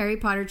 3 Harry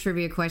Potter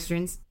trivia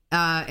questions,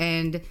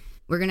 and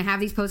we're going to have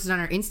these posted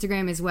on our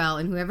Instagram as well.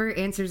 And whoever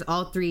answers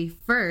all 3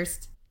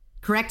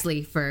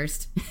 correctly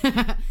first,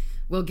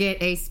 will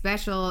get a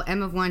special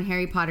M of 1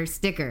 Harry Potter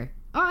sticker.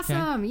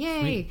 Awesome! Okay.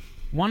 Yay! Sweet.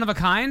 One of a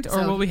kind,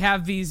 or will we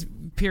have these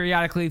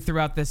periodically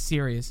throughout this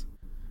series?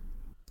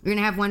 We're going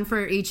to have one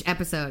for each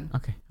episode.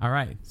 Okay. All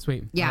right.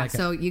 Sweet. Yeah, like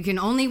so you can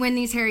only win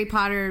these Harry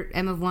Potter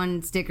M of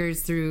 1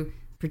 stickers through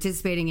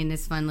participating in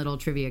this fun little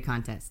trivia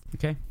contest.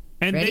 Okay.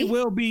 And Ready? they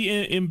will be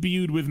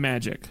imbued with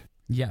magic.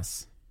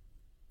 Yes.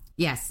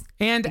 Yes.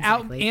 And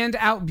exactly.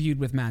 outbued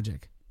with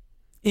magic.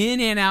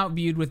 In and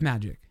outbued with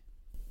magic.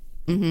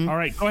 Mm-hmm. All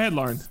right, go ahead,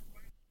 Lauren.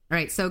 All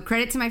right, so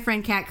credit to my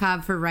friend Kat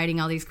Cobb for writing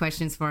all these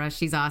questions for us.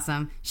 She's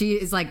awesome. She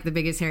is like the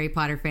biggest Harry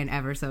Potter fan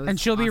ever. So And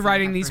she'll be awesome to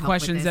writing have these her help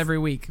with questions this. every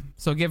week.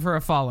 So give her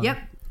a follow. Yep,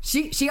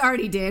 she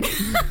already did.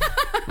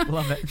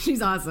 Love it.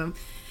 She's awesome.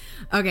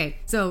 Okay,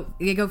 so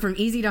you go from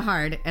easy to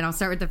hard, and I'll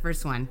start with the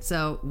first one.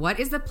 So, what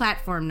is the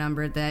platform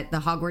number that the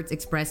Hogwarts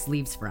Express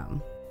leaves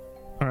from?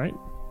 All right.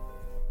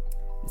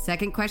 The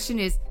second question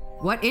is,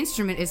 what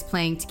instrument is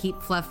playing to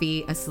keep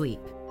Fluffy asleep?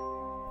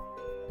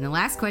 And the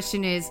last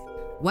question is,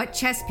 what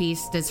chess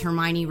piece does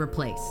Hermione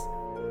replace?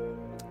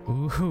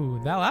 Ooh,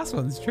 that last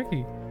one's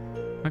tricky.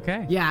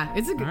 Okay. Yeah,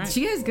 it's a good. All right.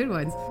 She has good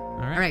ones. All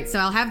right. All right, so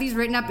I'll have these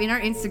written up in our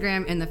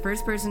Instagram, and the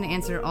first person to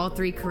answer all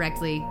 3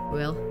 correctly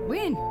will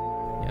win.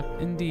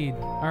 Yep, indeed.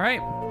 All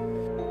right.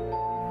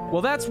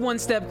 Well, that's one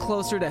step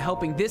closer to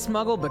helping this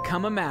muggle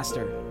become a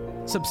master.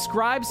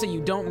 Subscribe so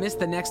you don't miss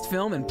the next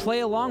film and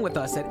play along with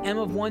us at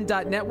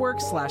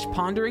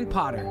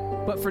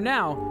mof1.network/ponderingpotter. But for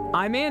now,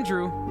 I'm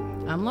Andrew.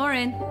 I'm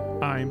Lauren.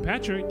 I'm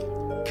Patrick.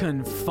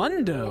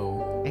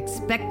 Confundo.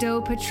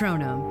 Expecto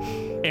Patronum.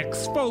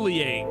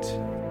 Exfoliate.